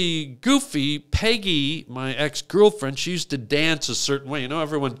just to be goofy, Peggy, my ex-girlfriend, she used to dance a certain way. You know,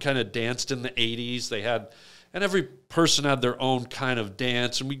 everyone kind of danced in the 80s. And every person had their own kind of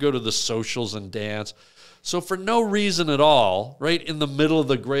dance, and we go to the socials and dance. So for no reason at all, right in the middle of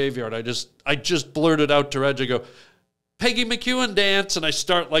the graveyard, I just blurted out to Reg, I go, "Peggy McEwen dance," and I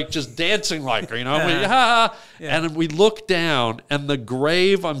start like just dancing like her, you know. And we look down, and the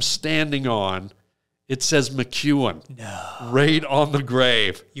grave I'm standing on, it says McEwen. No. Right on the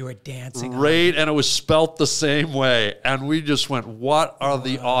grave. You were dancing. Right, and it was spelt the same way. And we just went, what are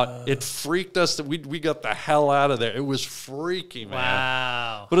the odds? It freaked us that we got the hell out of there. It was freaky, man.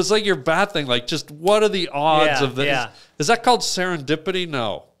 Wow. But it's like your bat thing. Like, just what are the odds of this? Yeah. Is that called serendipity?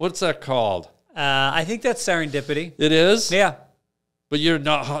 No. What's that called? I think that's serendipity. It is? Yeah. But you're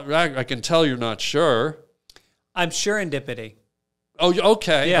not, I can tell you're not sure. I'm serendipity. Oh,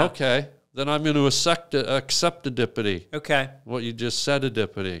 okay. Yeah. Okay. Then I'm going to accept adipity. Okay. What you just said,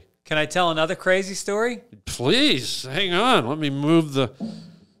 adipity. Can I tell another crazy story? Please, hang on. Let me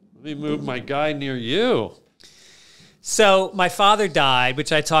move my guy near you. So my father died,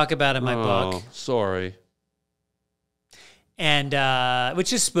 which I talk about in my book. Sorry. and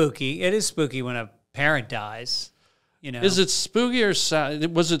which is spooky. It is spooky when a parent dies. You know, is it spooky or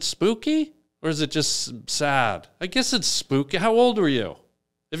sad? Was it spooky or is it just sad? I guess it's spooky. How old were you?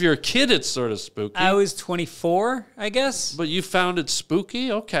 If you're a kid, it's sort of spooky. I was 24, I guess. But you found it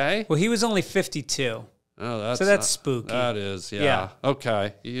spooky? Okay. Well, he was only 52. Oh, that's spooky. That is, yeah.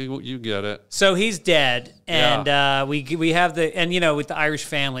 Okay, you get it. So he's dead, and we have with the Irish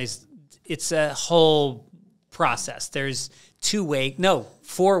families, it's a whole process. There's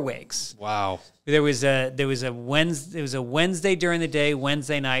 4 wakes. Wow. There was a Wednesday during the day,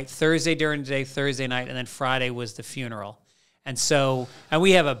 Wednesday night, Thursday during the day, Thursday night, and then Friday was the funeral. And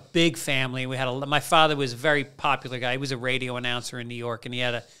we have a big family. My father was a very popular guy. He was a radio announcer in New York, and he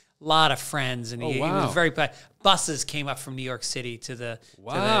had a lot of friends. And he was very buses came up from New York City to the.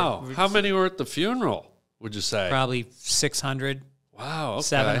 Wow. How many were at the funeral, would you say? Probably 600. Wow. Okay.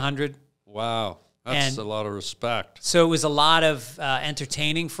 700. Wow. That's a lot of respect. So it was a lot of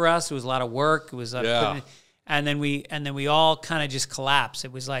entertaining for us. It was a lot of work. It was and then we all kind of just collapsed.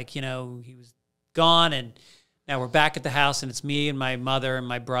 It was like, he was gone, and now we're back at the house, and it's me and my mother and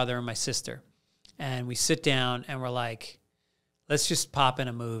my brother and my sister. And we sit down and we're like, let's just pop in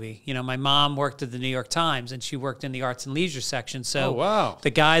a movie. My mom worked at the New York Times, and she worked in the arts and leisure section. So the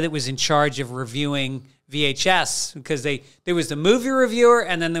guy that was in charge of reviewing VHS, because there was the movie reviewer,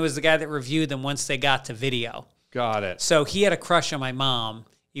 and then there was the guy that reviewed them once they got to video. Got it. So he had a crush on my mom,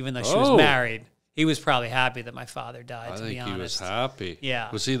 even though she was married. He was probably happy that my father died, to be honest. I think he was happy. Yeah.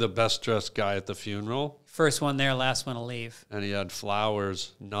 Was he the best dressed guy at the funeral? First one there, last one to leave. And he had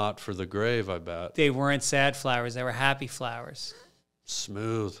flowers, not for the grave, I bet. They weren't sad flowers. They were happy flowers.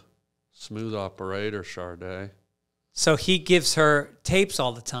 Smooth operator, Sade. So he gives her tapes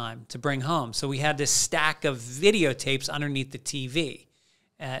all the time to bring home. So we had this stack of videotapes underneath the TV,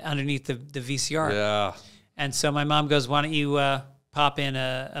 underneath the VCR. Yeah. And so my mom goes, why don't you pop in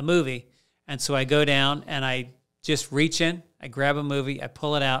a movie? And so I go down and I just reach in, I grab a movie, I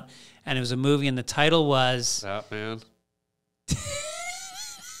pull it out, and it was a movie, and the title was... Batman.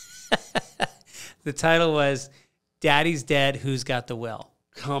 The title was Daddy's Dead, Who's Got the Will?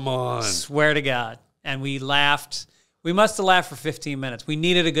 Come on. Swear to God. And we laughed. We must have laughed for 15 minutes. We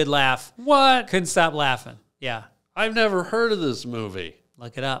needed a good laugh. What? Couldn't stop laughing. Yeah. I've never heard of this movie.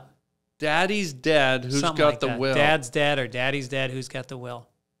 Look it up. Daddy's Dead, Who's Something Got like the that. Will? Dad's Dead or Daddy's Dead, Who's Got the Will?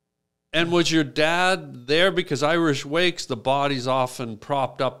 And was your dad there? Because Irish wakes, the body's often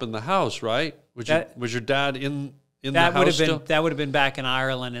propped up in the house, right? Was your dad in the house still? That would have been back in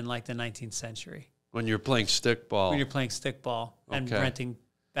Ireland in like the 19th century. When you're playing stickball. When you're playing stickball and renting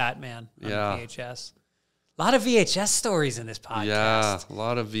Batman on VHS. A lot of VHS stories in this podcast. Yeah, a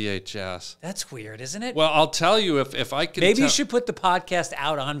lot of VHS. That's weird, isn't it? Well, I'll tell you if I can. Maybe you should put the podcast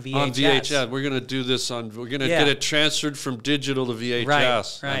out on VHS. On VHS, we're going to do this on. We're going to get it transferred from digital to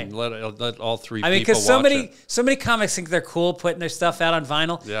VHS, right? And let all three. I mean, because so many comics think they're cool putting their stuff out on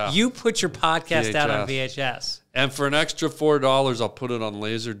vinyl. Yeah. You put your podcast out on VHS, and for an extra $4, I'll put it on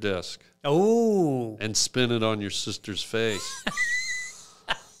Laserdisc. Oh, and spin it on your sister's face.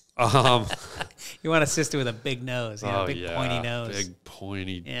 You want a sister with a big nose, big pointy nose, big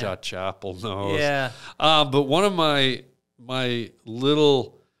pointy Dutch apple nose. Yeah. But one of my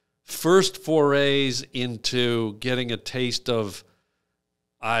little first forays into getting a taste of,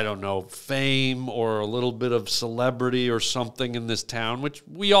 I don't know, fame or a little bit of celebrity or something in this town, which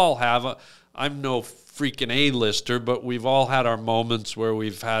we all have. I'm no freaking A-lister, but we've all had our moments where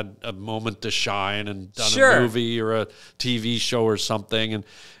we've had a moment to shine and done a movie or a TV show or something.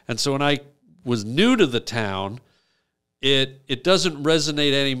 And so when I was new to the town, it doesn't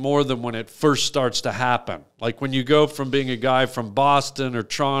resonate any more than when it first starts to happen. Like when you go from being a guy from Boston or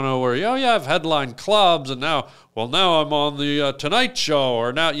Toronto where, I've headlined clubs and now I'm on the Tonight Show,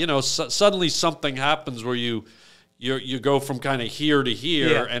 or now, suddenly something happens where you go from kind of here to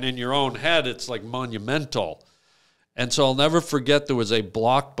here, and in your own head, it's like monumental. And so I'll never forget there was a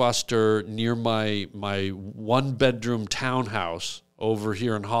Blockbuster near my one-bedroom townhouse over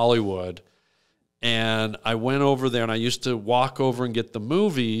here in Hollywood. And I went over there, and I used to walk over and get the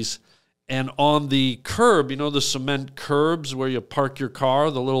movies. And on the curb, the cement curbs where you park your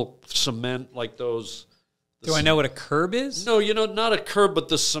car, the little cement like those. Do I know what a curb is? No, not a curb, but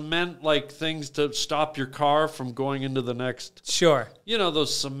the cement like things to stop your car from going into the next. Sure.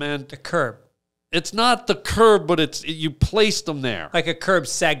 Those cement. A curb. It's not the curb, but you place them there. Like a curb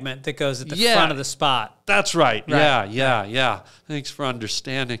segment that goes at the front of the spot. That's right. Yeah. Thanks for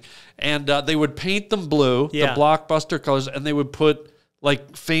understanding. And they would paint them blue, the Blockbuster colors, and they would put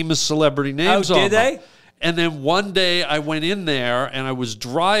like famous celebrity names on them. Oh, did they? And then one day I went in there and I was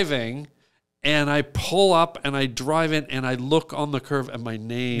driving, And I pull up and I drive in and I look on the curve and my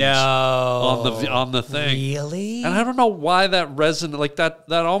name's on the thing. Really? And I don't know why that resonated. Like that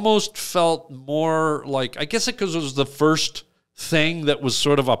almost felt more like, I guess because it was the first thing that was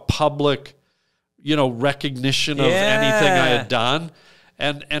sort of a public, recognition of anything I had done.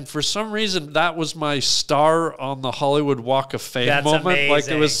 And for some reason, that was my star on the Hollywood Walk of Fame moment. Amazing. Like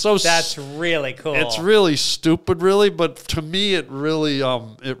it was so. That's really cool. It's really stupid, really, but to me, it really,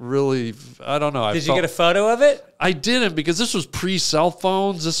 I don't know. Did you get a photo of it? I didn't, because this was pre-cell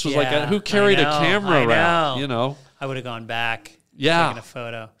phones. This was who carried a camera around? I would have gone back. Yeah, taken a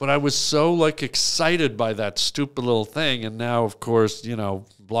photo. But I was so excited by that stupid little thing, and now, of course,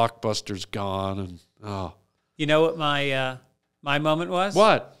 Blockbuster's gone, and You know what my moment was?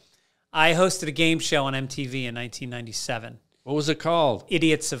 What? I hosted a game show on MTV in 1997. What was it called?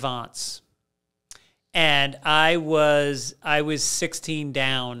 Idiot Savants. And I was 16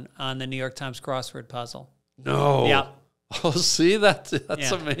 down on the New York Times crossword puzzle. No. Yeah. Oh, see, that's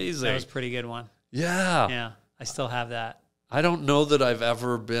amazing. That was a pretty good one. Yeah. Yeah. I still have that. I don't know that I've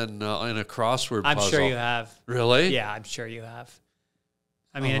ever been in a crossword puzzle. I'm sure you have. Really? Yeah, I'm sure you have.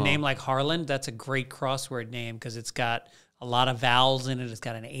 I mean, a name like Harland, that's a great crossword name because it's got a lot of vowels in it. It's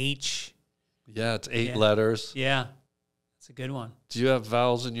got an H. Yeah, it's 8 letters. Yeah. It's a good one. Do you have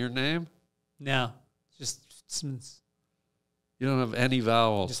vowels in your name? No. Just Fitzsimmons. You don't have any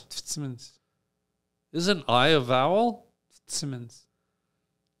vowels. Just Fitzsimmons. Isn't I a vowel? Fitzsimmons.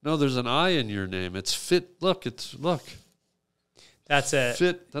 No, there's an I in your name. It's Fit. Look. That's a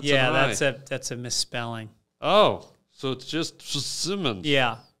Fit. That's yeah. an I. That's a misspelling. Oh, so it's just Fitzsimmons.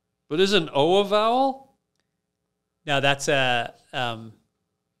 Yeah. But isn't O a vowel? No, that's a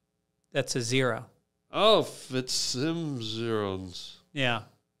 0. Oh, Fitzsimmons. Yeah.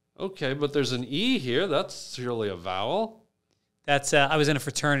 Okay, but there's an E here. That's surely a vowel. That's I was in a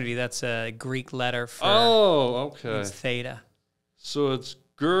fraternity. That's a Greek letter for. Oh, okay. It's theta. So it's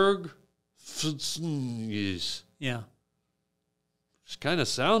Gerg Fitzsimmons. Yeah. Which kind of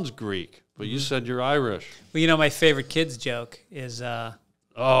sounds Greek, but you said you're Irish. Well, my favorite kids joke is. Oh,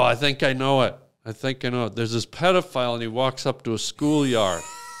 I think I know it. There's this pedophile, and he walks up to a schoolyard.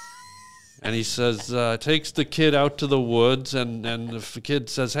 And he says, takes the kid out to the woods, and the kid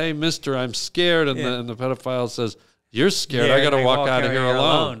says, "Hey, mister, I'm scared." And, the pedophile says, "You're scared. Yeah, I got to walk out of here here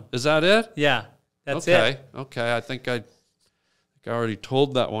alone." Is that it? Yeah, that's it. it. Okay. I think I already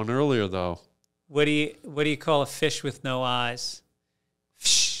told that one earlier, though. What do you call a fish with no eyes?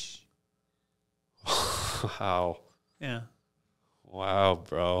 Fish. Wow. Yeah. Wow,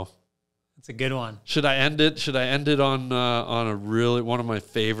 bro. That's a good one. Should I end it on a really one of my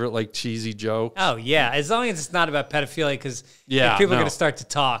favorite cheesy jokes? Oh yeah, as long as it's not about pedophilia, because people are going to start to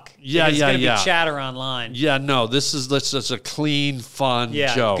talk. Yeah, It's going to be chatter online. Yeah, no, this is a clean, fun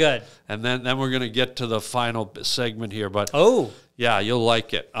joke. Good. And then we're going to get to the final segment here, but yeah, you'll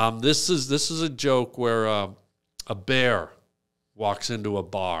like it. This is a joke where a bear walks into a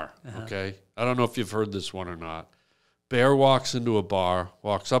bar. Okay, I don't know if you've heard this one or not. Bear walks into a bar,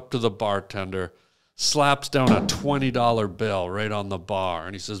 walks up to the bartender, slaps down a $20 bill right on the bar,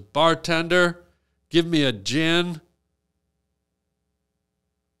 and he says, "Bartender, give me a gin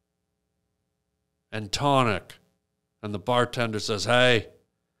and tonic." And the bartender says, "Hey,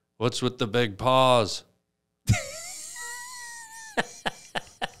 what's with the big paws?"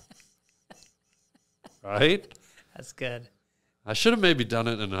 Right? That's good. I should have maybe done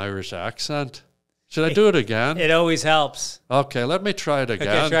it in an Irish accent. Should I do it again? It always helps. Okay, let me try it again.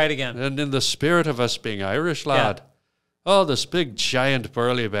 Okay, try it again. And in the spirit of us being Irish, lad. Yeah. Oh, this big, giant,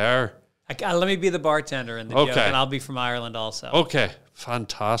 burly bear. Let me be the bartender in the joke, and I'll be from Ireland also. Okay,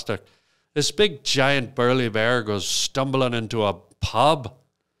 fantastic. This big, giant, burly bear goes stumbling into a pub.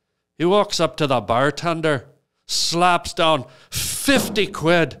 He walks up to the bartender, slaps down 50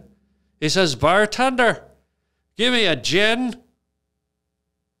 quid. He says, "Bartender, give me a gin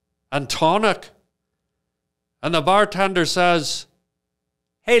and tonic." And the bartender says,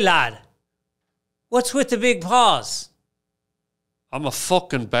 "Hey, lad, what's with the big paws?" "I'm a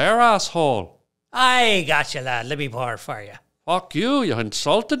fucking bear, asshole." "I got you, lad. Let me pour it for you." "Fuck you, you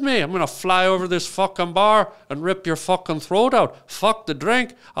insulted me. I'm going to fly over this fucking bar and rip your fucking throat out. Fuck the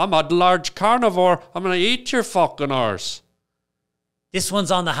drink. I'm a large carnivore. I'm going to eat your fucking arse." "This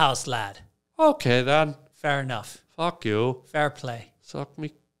one's on the house, lad." "Okay, then." "Fair enough." "Fuck you." "Fair play." "Suck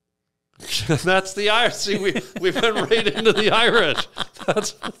me." That's the Irish. See, we went right into the Irish.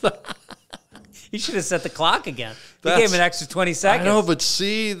 You should have set the clock again. You gave him an extra 20 seconds. I know, but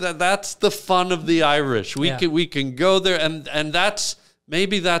see, that's the fun of the Irish. We can go there, and that's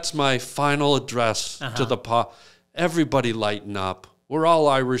my final address to the Everybody lighten up. We're all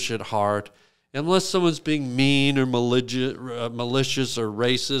Irish at heart. unless someone's being mean or malicious or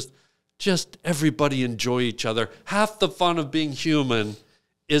racist, just everybody enjoy each other. Half the fun of being human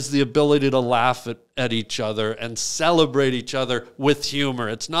is the ability to laugh at each other and celebrate each other with humor.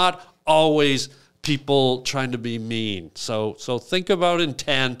 It's not always people trying to be mean. So think about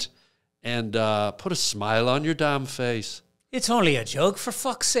intent and put a smile on your damn face. It's only a joke, for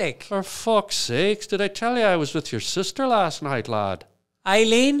fuck's sake. For fuck's sakes, did I tell you I was with your sister last night, lad?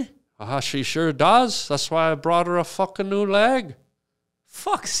 Eileen? She sure does. That's why I brought her a fucking new leg.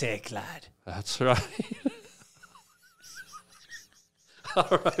 Fuck's sake, lad. That's right.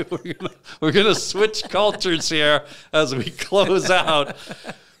 All right, we're gonna switch cultures here as we close out.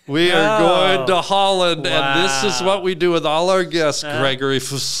 We are going to Holland, and this is what we do with all our guests, Gregory.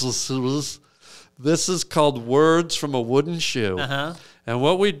 This is called Words from a Wooden Shoe. And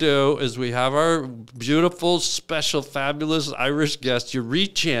what we do is we have our beautiful, special, fabulous Irish guest. You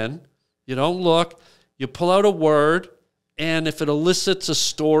reach in, you don't look, you pull out a word, and if it elicits a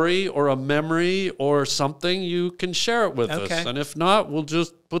story or a memory or something, you can share it with us. And if not, we'll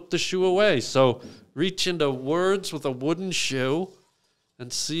just put the shoe away. So reach into Words with a Wooden Shoe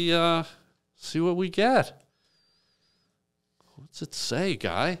and see what we get. What's it say,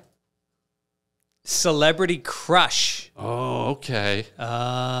 Guy? Celebrity crush. Oh, okay. Oh.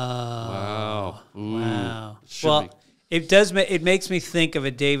 Wow. Ooh. Wow. Well, it makes me think of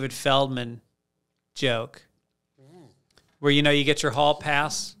a David Feldman joke. Where, you get your hall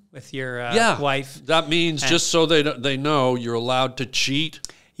pass with your wife. That means just so they know you're allowed to cheat.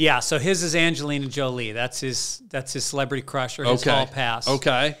 Yeah, so his is Angelina Jolie. That's his celebrity crush or his hall pass.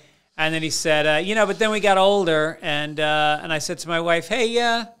 Okay. And then he said, but then we got older, and I said to my wife, hey,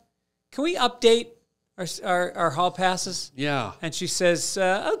 can we update our hall passes? Yeah. And she says,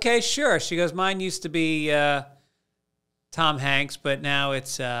 okay, sure. She goes, mine used to be Tom Hanks, but now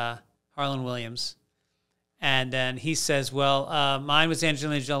it's Harland Williams. And then he says, well, mine was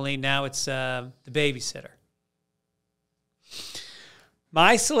Angelina Jolie. Now it's The Babysitter.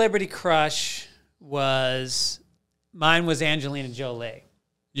 My celebrity crush mine was Angelina Jolie.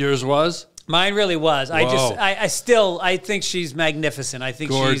 Yours was? Mine really was. Whoa. I think she's magnificent. I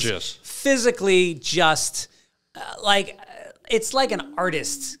think gorgeous. She's physically just it's like an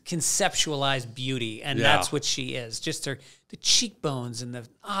artist conceptualized beauty, and that's what she is. Just the cheekbones and the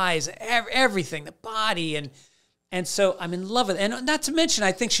eyes, everything, the body, and so I'm in love with it. And not to mention,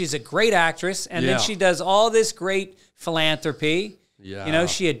 I think she's a great actress, and then she does all this great philanthropy. Yeah.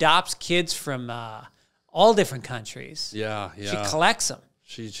 She adopts kids from all different countries. Yeah. She collects them.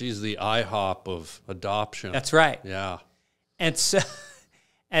 She's the IHOP of adoption. That's right. Yeah. And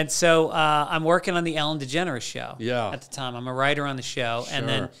so I'm working on the Ellen DeGeneres show. Yeah. At the time, I'm a writer on the show, and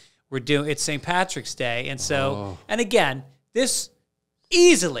then it's St. Patrick's Day, and so and again, this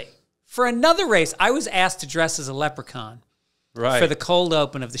easily for another race, I was asked to dress as a leprechaun. Right. For the cold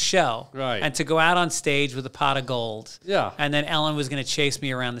open of the show. Right. And to go out on stage with a pot of gold. Yeah. And then Ellen was going to chase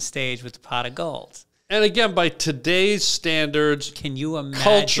me around the stage with the pot of gold. And again, by today's standards, can you imagine?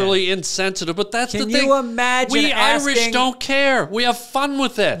 Culturally insensitive, but that's the thing. Can you imagine we Irish don't care. We have fun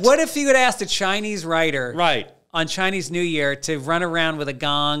with it. What if you had asked a Chinese writer right. on Chinese New Year to run around with a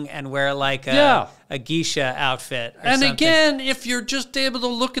gong and wear like a geisha outfit or and something? Again, if you're just able to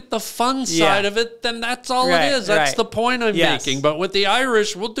look at the fun side of it, then that's all it is. That's the point I'm making. But with the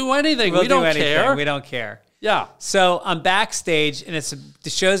Irish, we'll do anything. We don't care. We don't care. Yeah. So I'm backstage, and the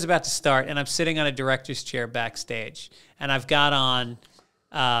show's about to start, and I'm sitting on a director's chair backstage, and I've got on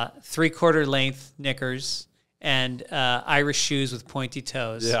 3/4 length knickers and Irish shoes with pointy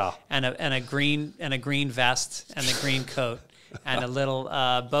toes. Yeah. And a green vest and the green coat and a little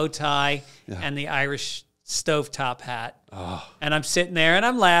bow tie and the Irish stovetop hat. Oh. And I'm sitting there and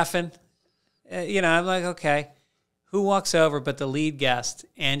I'm laughing. I'm like, okay, who walks over but the lead guest,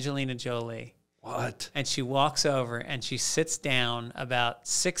 Angelina Jolie? What? And she walks over and she sits down about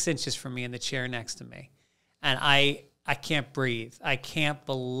 6 inches from me in the chair next to me. And I can't breathe. I can't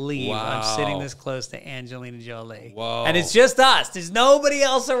believe I'm sitting this close to Angelina Jolie. Whoa. And it's just us. There's nobody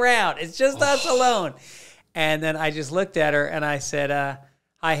else around. It's just us alone. And then I just looked at her and I said,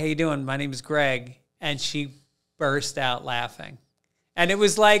 hi, how you doing? My name is Greg. And she burst out laughing. And it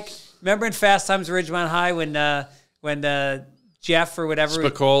was like, remember in Fast Times at Ridgemont High when Jeff or whatever.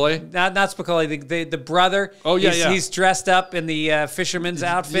 Spicoli? Not Spicoli, the brother. Oh, yeah, He's dressed up in the fisherman's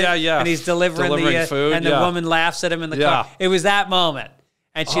outfit. Yeah. And he's delivering the food. And the woman laughs at him in the car. It was that moment.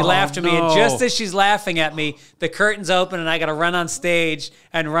 And she laughed at me. And just as she's laughing at me, the curtains open and I got to run on stage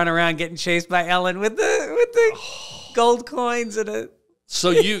and run around getting chased by Ellen with the gold coins and a... So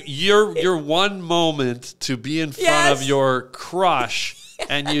your one moment to be in front of your crush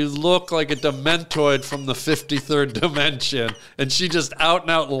and you look like a Dementoid from the 53rd dimension, and she just out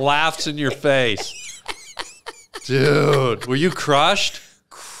and out laughs in your face. Dude, were you crushed?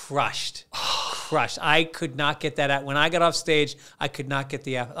 Crushed. I could not get that out. When I got off stage, I could not get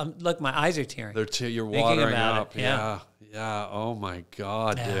the... look, my eyes are tearing. You're watering up. Yeah. Oh, my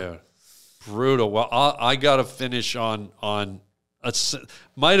God, dude. Brutal. Well, I got to finish on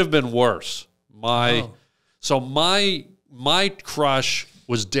might have been worse. So my crush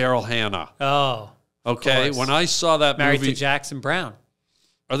was Daryl Hannah. Oh, okay. When I saw that married movie, to Jackson Brown.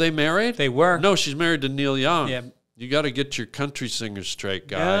 Are they married? They were. No, she's married to Neil Young. Yeah. You got to get your country singer straight,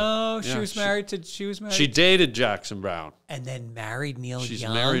 guy. No, she was married. She dated Jackson Brown and then married Neil Young. She's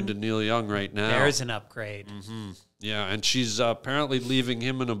married to Neil Young right now. There's an upgrade. Mm-hmm. Yeah, and she's apparently leaving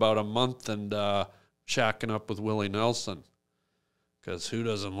him in about a month and shacking up with Willie Nelson. Because who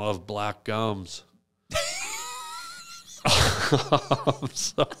doesn't love black gums?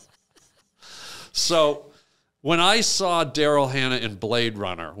 So when I saw Daryl Hannah in Blade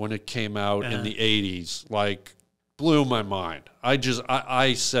Runner when it came out in the 80s, like, blew my mind.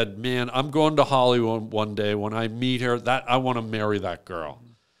 I said, man, I'm going to Hollywood one day. When I meet her, I want to marry that girl.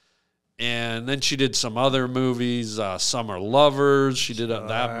 And then she did some other movies, Summer Lovers. She did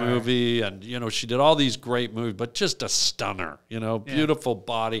that movie. And, she did all these great movies, but just a stunner, beautiful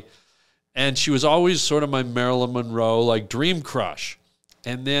body. And she was always sort of my Marilyn Monroe, like, dream crush.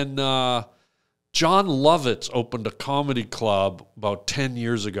 And then John Lovitz opened a comedy club about 10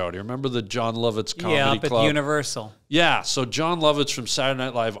 years ago. Do you remember the John Lovitz comedy club? Yeah, up at Universal. Yeah, so John Lovitz from Saturday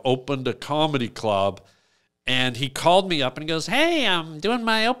Night Live opened a comedy club. And he called me up and he goes, hey, I'm doing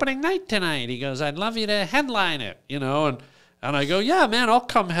my opening night tonight. He goes, I'd love you to headline it, and I go, yeah, man, I'll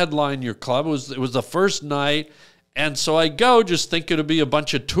come headline your club. It was the first night. And so I go just thinking it'd be a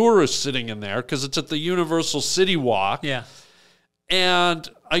bunch of tourists sitting in there because it's at the Universal City Walk. Yeah. And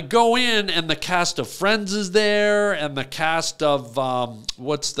I go in and the cast of Friends is there and the cast of,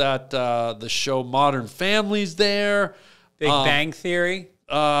 the show Modern Family's there. Big Bang Theory.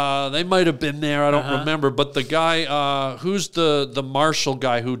 They might have been there. I don't remember. But the guy, who's the Marshall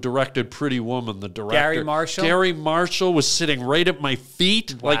guy who directed Pretty Woman, the director? Gary Marshall? Gary Marshall was sitting right at my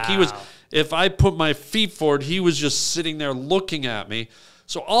feet. Wow. Like he was, if I put my feet forward, he was just sitting there looking at me.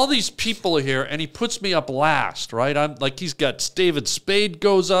 So all these people are here, and he puts me up last, right? I'm like, he's got David Spade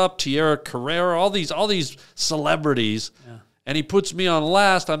goes up, Tierra Carrera, all these celebrities. Yeah. And he puts me on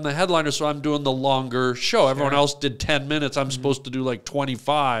last. I'm the headliner, so I'm doing the longer show. Sure. Everyone else did 10 minutes. I'm supposed to do like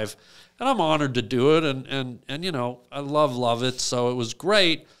 25. And I'm honored to do it. And I love it. So it was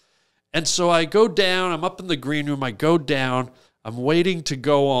great. And so I go down. I'm up in the green room. I go down. I'm waiting to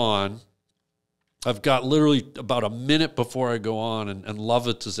go on. I've got literally about a minute before I go on. And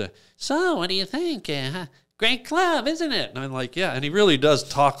Lovitz is there. So what do you think? Great club, isn't it? And I'm like, yeah. And he really does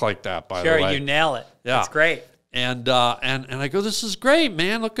talk like that, by the way. Sure, you nail it. Yeah. That's great. And I go, this is great,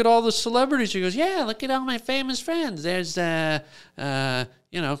 man. Look at all the celebrities. He goes, yeah, look at all my famous friends. There's, someone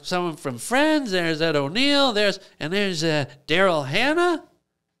from Friends. There's Ed O'Neill. There's Daryl Hannah.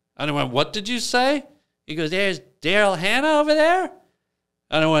 And I went, what did you say? He goes, there's Daryl Hannah over there.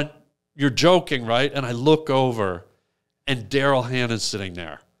 And I went, you're joking, right? And I look over, and Daryl Hannah's sitting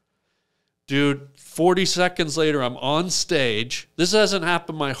there. Dude, 40 seconds later, I'm on stage. This hasn't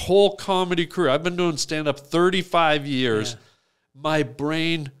happened my whole comedy career. I've been doing stand-up 35 years. Yeah. My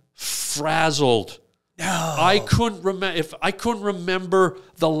brain frazzled. No. I couldn't remember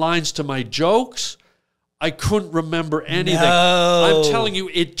the lines to my jokes. I couldn't remember anything. No. I'm telling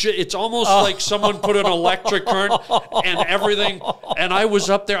you, it's almost like someone put an electric current and everything. And I was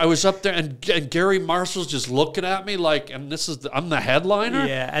up there, and Gary Marshall's just looking at me like, and I'm the headliner.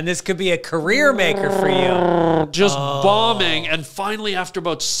 Yeah, and this could be a career maker for you. Just bombing. And finally, after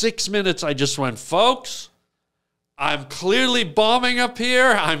about 6 minutes, I just went, folks, I'm clearly bombing up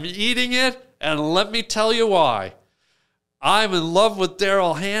here. I'm eating it. And let me tell you why. I'm in love with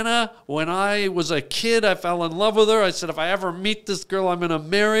Daryl Hannah. When I was a kid, I fell in love with her. I said, if I ever meet this girl, I'm going to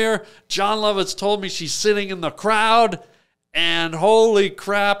marry her. John Lovitz told me she's sitting in the crowd. And holy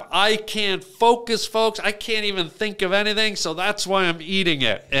crap, I can't focus, folks. I can't even think of anything. So that's why I'm eating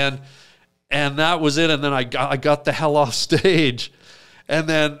it. And that was it. And then I got the hell off stage. And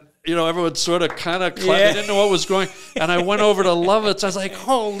then, everyone sort of kind of didn't know what was going. And I went over to Lovitz. I was like,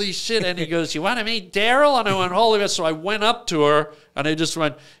 holy shit. And he goes, you want to meet Daryl? And I went, holy shit. So I went up to her and I just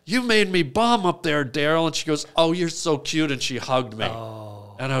went, you made me bomb up there, Daryl. And she goes, oh, you're so cute. And she hugged me.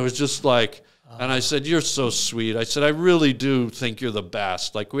 Oh. And I was just like, and I said, you're so sweet. I said, I really do think you're the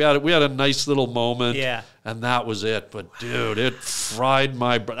best. Like we had a nice little moment. Yeah. And that was it. But dude, it fried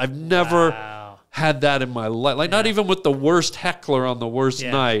my brain. I've never... Wow. had that in my life. Like, not even with the worst heckler on the worst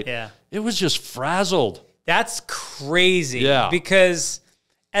night. Yeah. It was just frazzled. That's crazy. Yeah. Because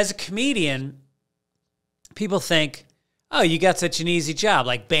as a comedian, people think, oh, you got such an easy job.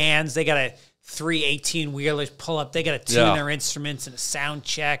 Like bands, they got to 3 18-wheelers pull up. They got to tune their instruments and a sound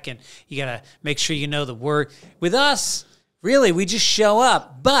check, and you got to make sure you know the word. With us, really, we just show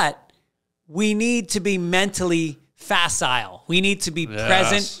up, but we need to be mentally facile. We need to be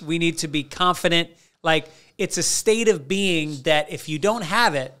present. We need to be confident. Like, it's a state of being that if you don't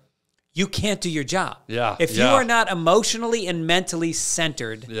have it, you can't do your job. Yeah. If you are not emotionally and mentally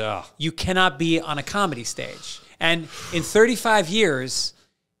centered, you cannot be on a comedy stage. And in 35 years,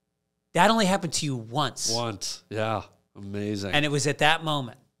 that only happened to you once. Once. Yeah. Amazing. And it was at that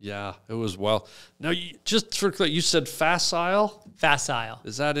moment. Yeah, it was well. Now, just for you said facile? Facile.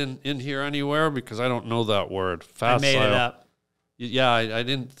 Is that in here anywhere? Because I don't know that word. Facile. I made it up. Yeah, I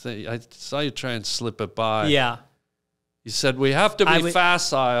didn't think. I saw you try and slip it by. Yeah. You said we have to be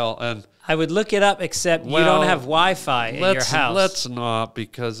facile, and I would look it up, except you don't have Wi-Fi in your house. Let's not,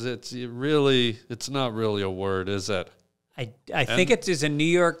 because it's not really a word, is it? I think it is a New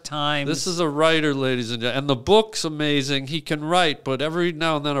York Times. This is a writer, ladies and gentlemen, and the book's amazing. He can write, but every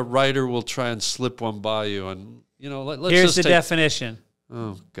now and then a writer will try and slip one by you, and let's Here's the definition.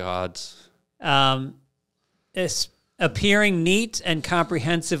 Oh, gods. It's appearing neat and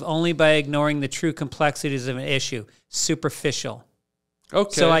comprehensive only by ignoring the true complexities of an issue. Superficial.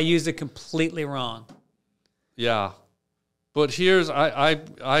 Okay. So I used it completely wrong. Yeah. But here's,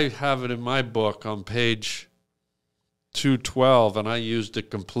 I have it in my book on page 212, and I used it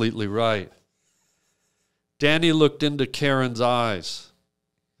completely right. Danny looked into Karen's eyes.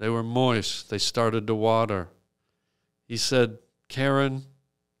 They were moist. They started to water. He said, Karen,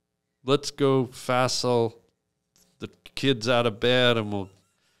 let's go facile the kids out of bed, and we'll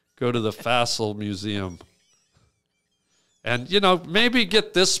go to the Facile Museum. And, maybe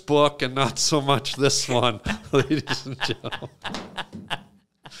get this book and not so much this one, ladies and gentlemen.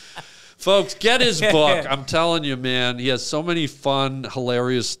 Folks, get his book. I'm telling you, man, he has so many fun,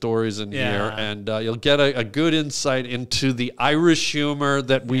 hilarious stories in here. And you'll get a good insight into the Irish humor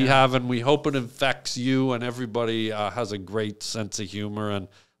that we have, and we hope it infects you, and everybody has a great sense of humor. And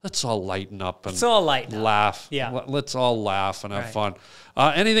let's all lighten up and laugh. Yeah. Let's all laugh and have fun.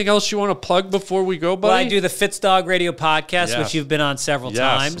 Anything else you want to plug before we go, buddy? Well, I do the Fitz Dog Radio podcast, which you've been on several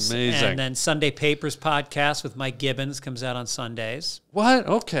times. Amazing. And then Sunday Papers podcast with Mike Gibbons comes out on Sundays. What?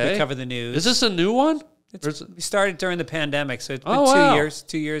 Okay. We cover the news. Is this a new one? We started during the pandemic, so it's been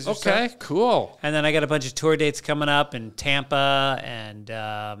 2 years or so. Okay, cool. And then I got a bunch of tour dates coming up in Tampa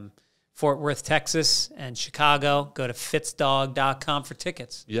and Fort Worth, Texas, and Chicago. Go to fitzdog.com for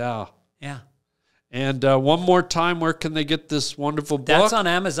tickets. Yeah. Yeah. And one more time, where can they get this wonderful book? That's on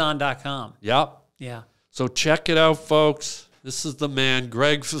Amazon.com. Yep. Yeah. So check it out, folks. This is the man,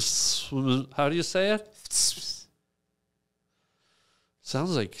 Greg. How do you say it?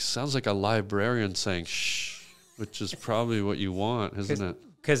 Sounds like a librarian saying shh, which is probably what you want, isn't it?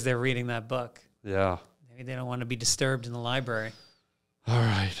 Because they're reading that book. Yeah. Maybe they don't want to be disturbed in the library. All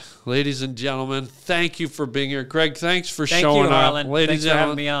right. Ladies and gentlemen, thank you for being here. Greg, thanks for showing up. Harland. Ladies thanks for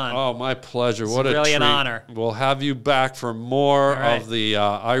having me on. Oh, my pleasure. What a treat. An honor. We'll have you back for more of the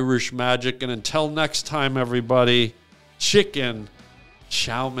Irish magic. And until next time, everybody, chicken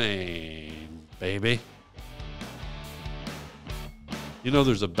chow mein, baby.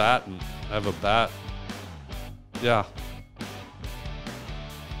 There's a bat, and I have a bat. Yeah.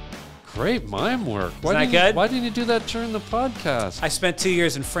 Great mime work. Isn't that good? Why didn't you do that during the podcast? I spent 2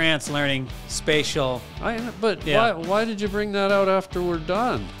 years in France learning spatial. Why did you bring that out after we're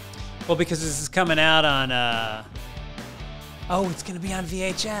done? Well, because this is coming out on... it's going to be on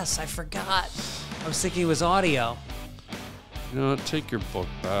VHS. I forgot. I was thinking it was audio. Take your book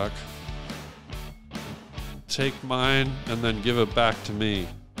back. Take mine and then give it back to me.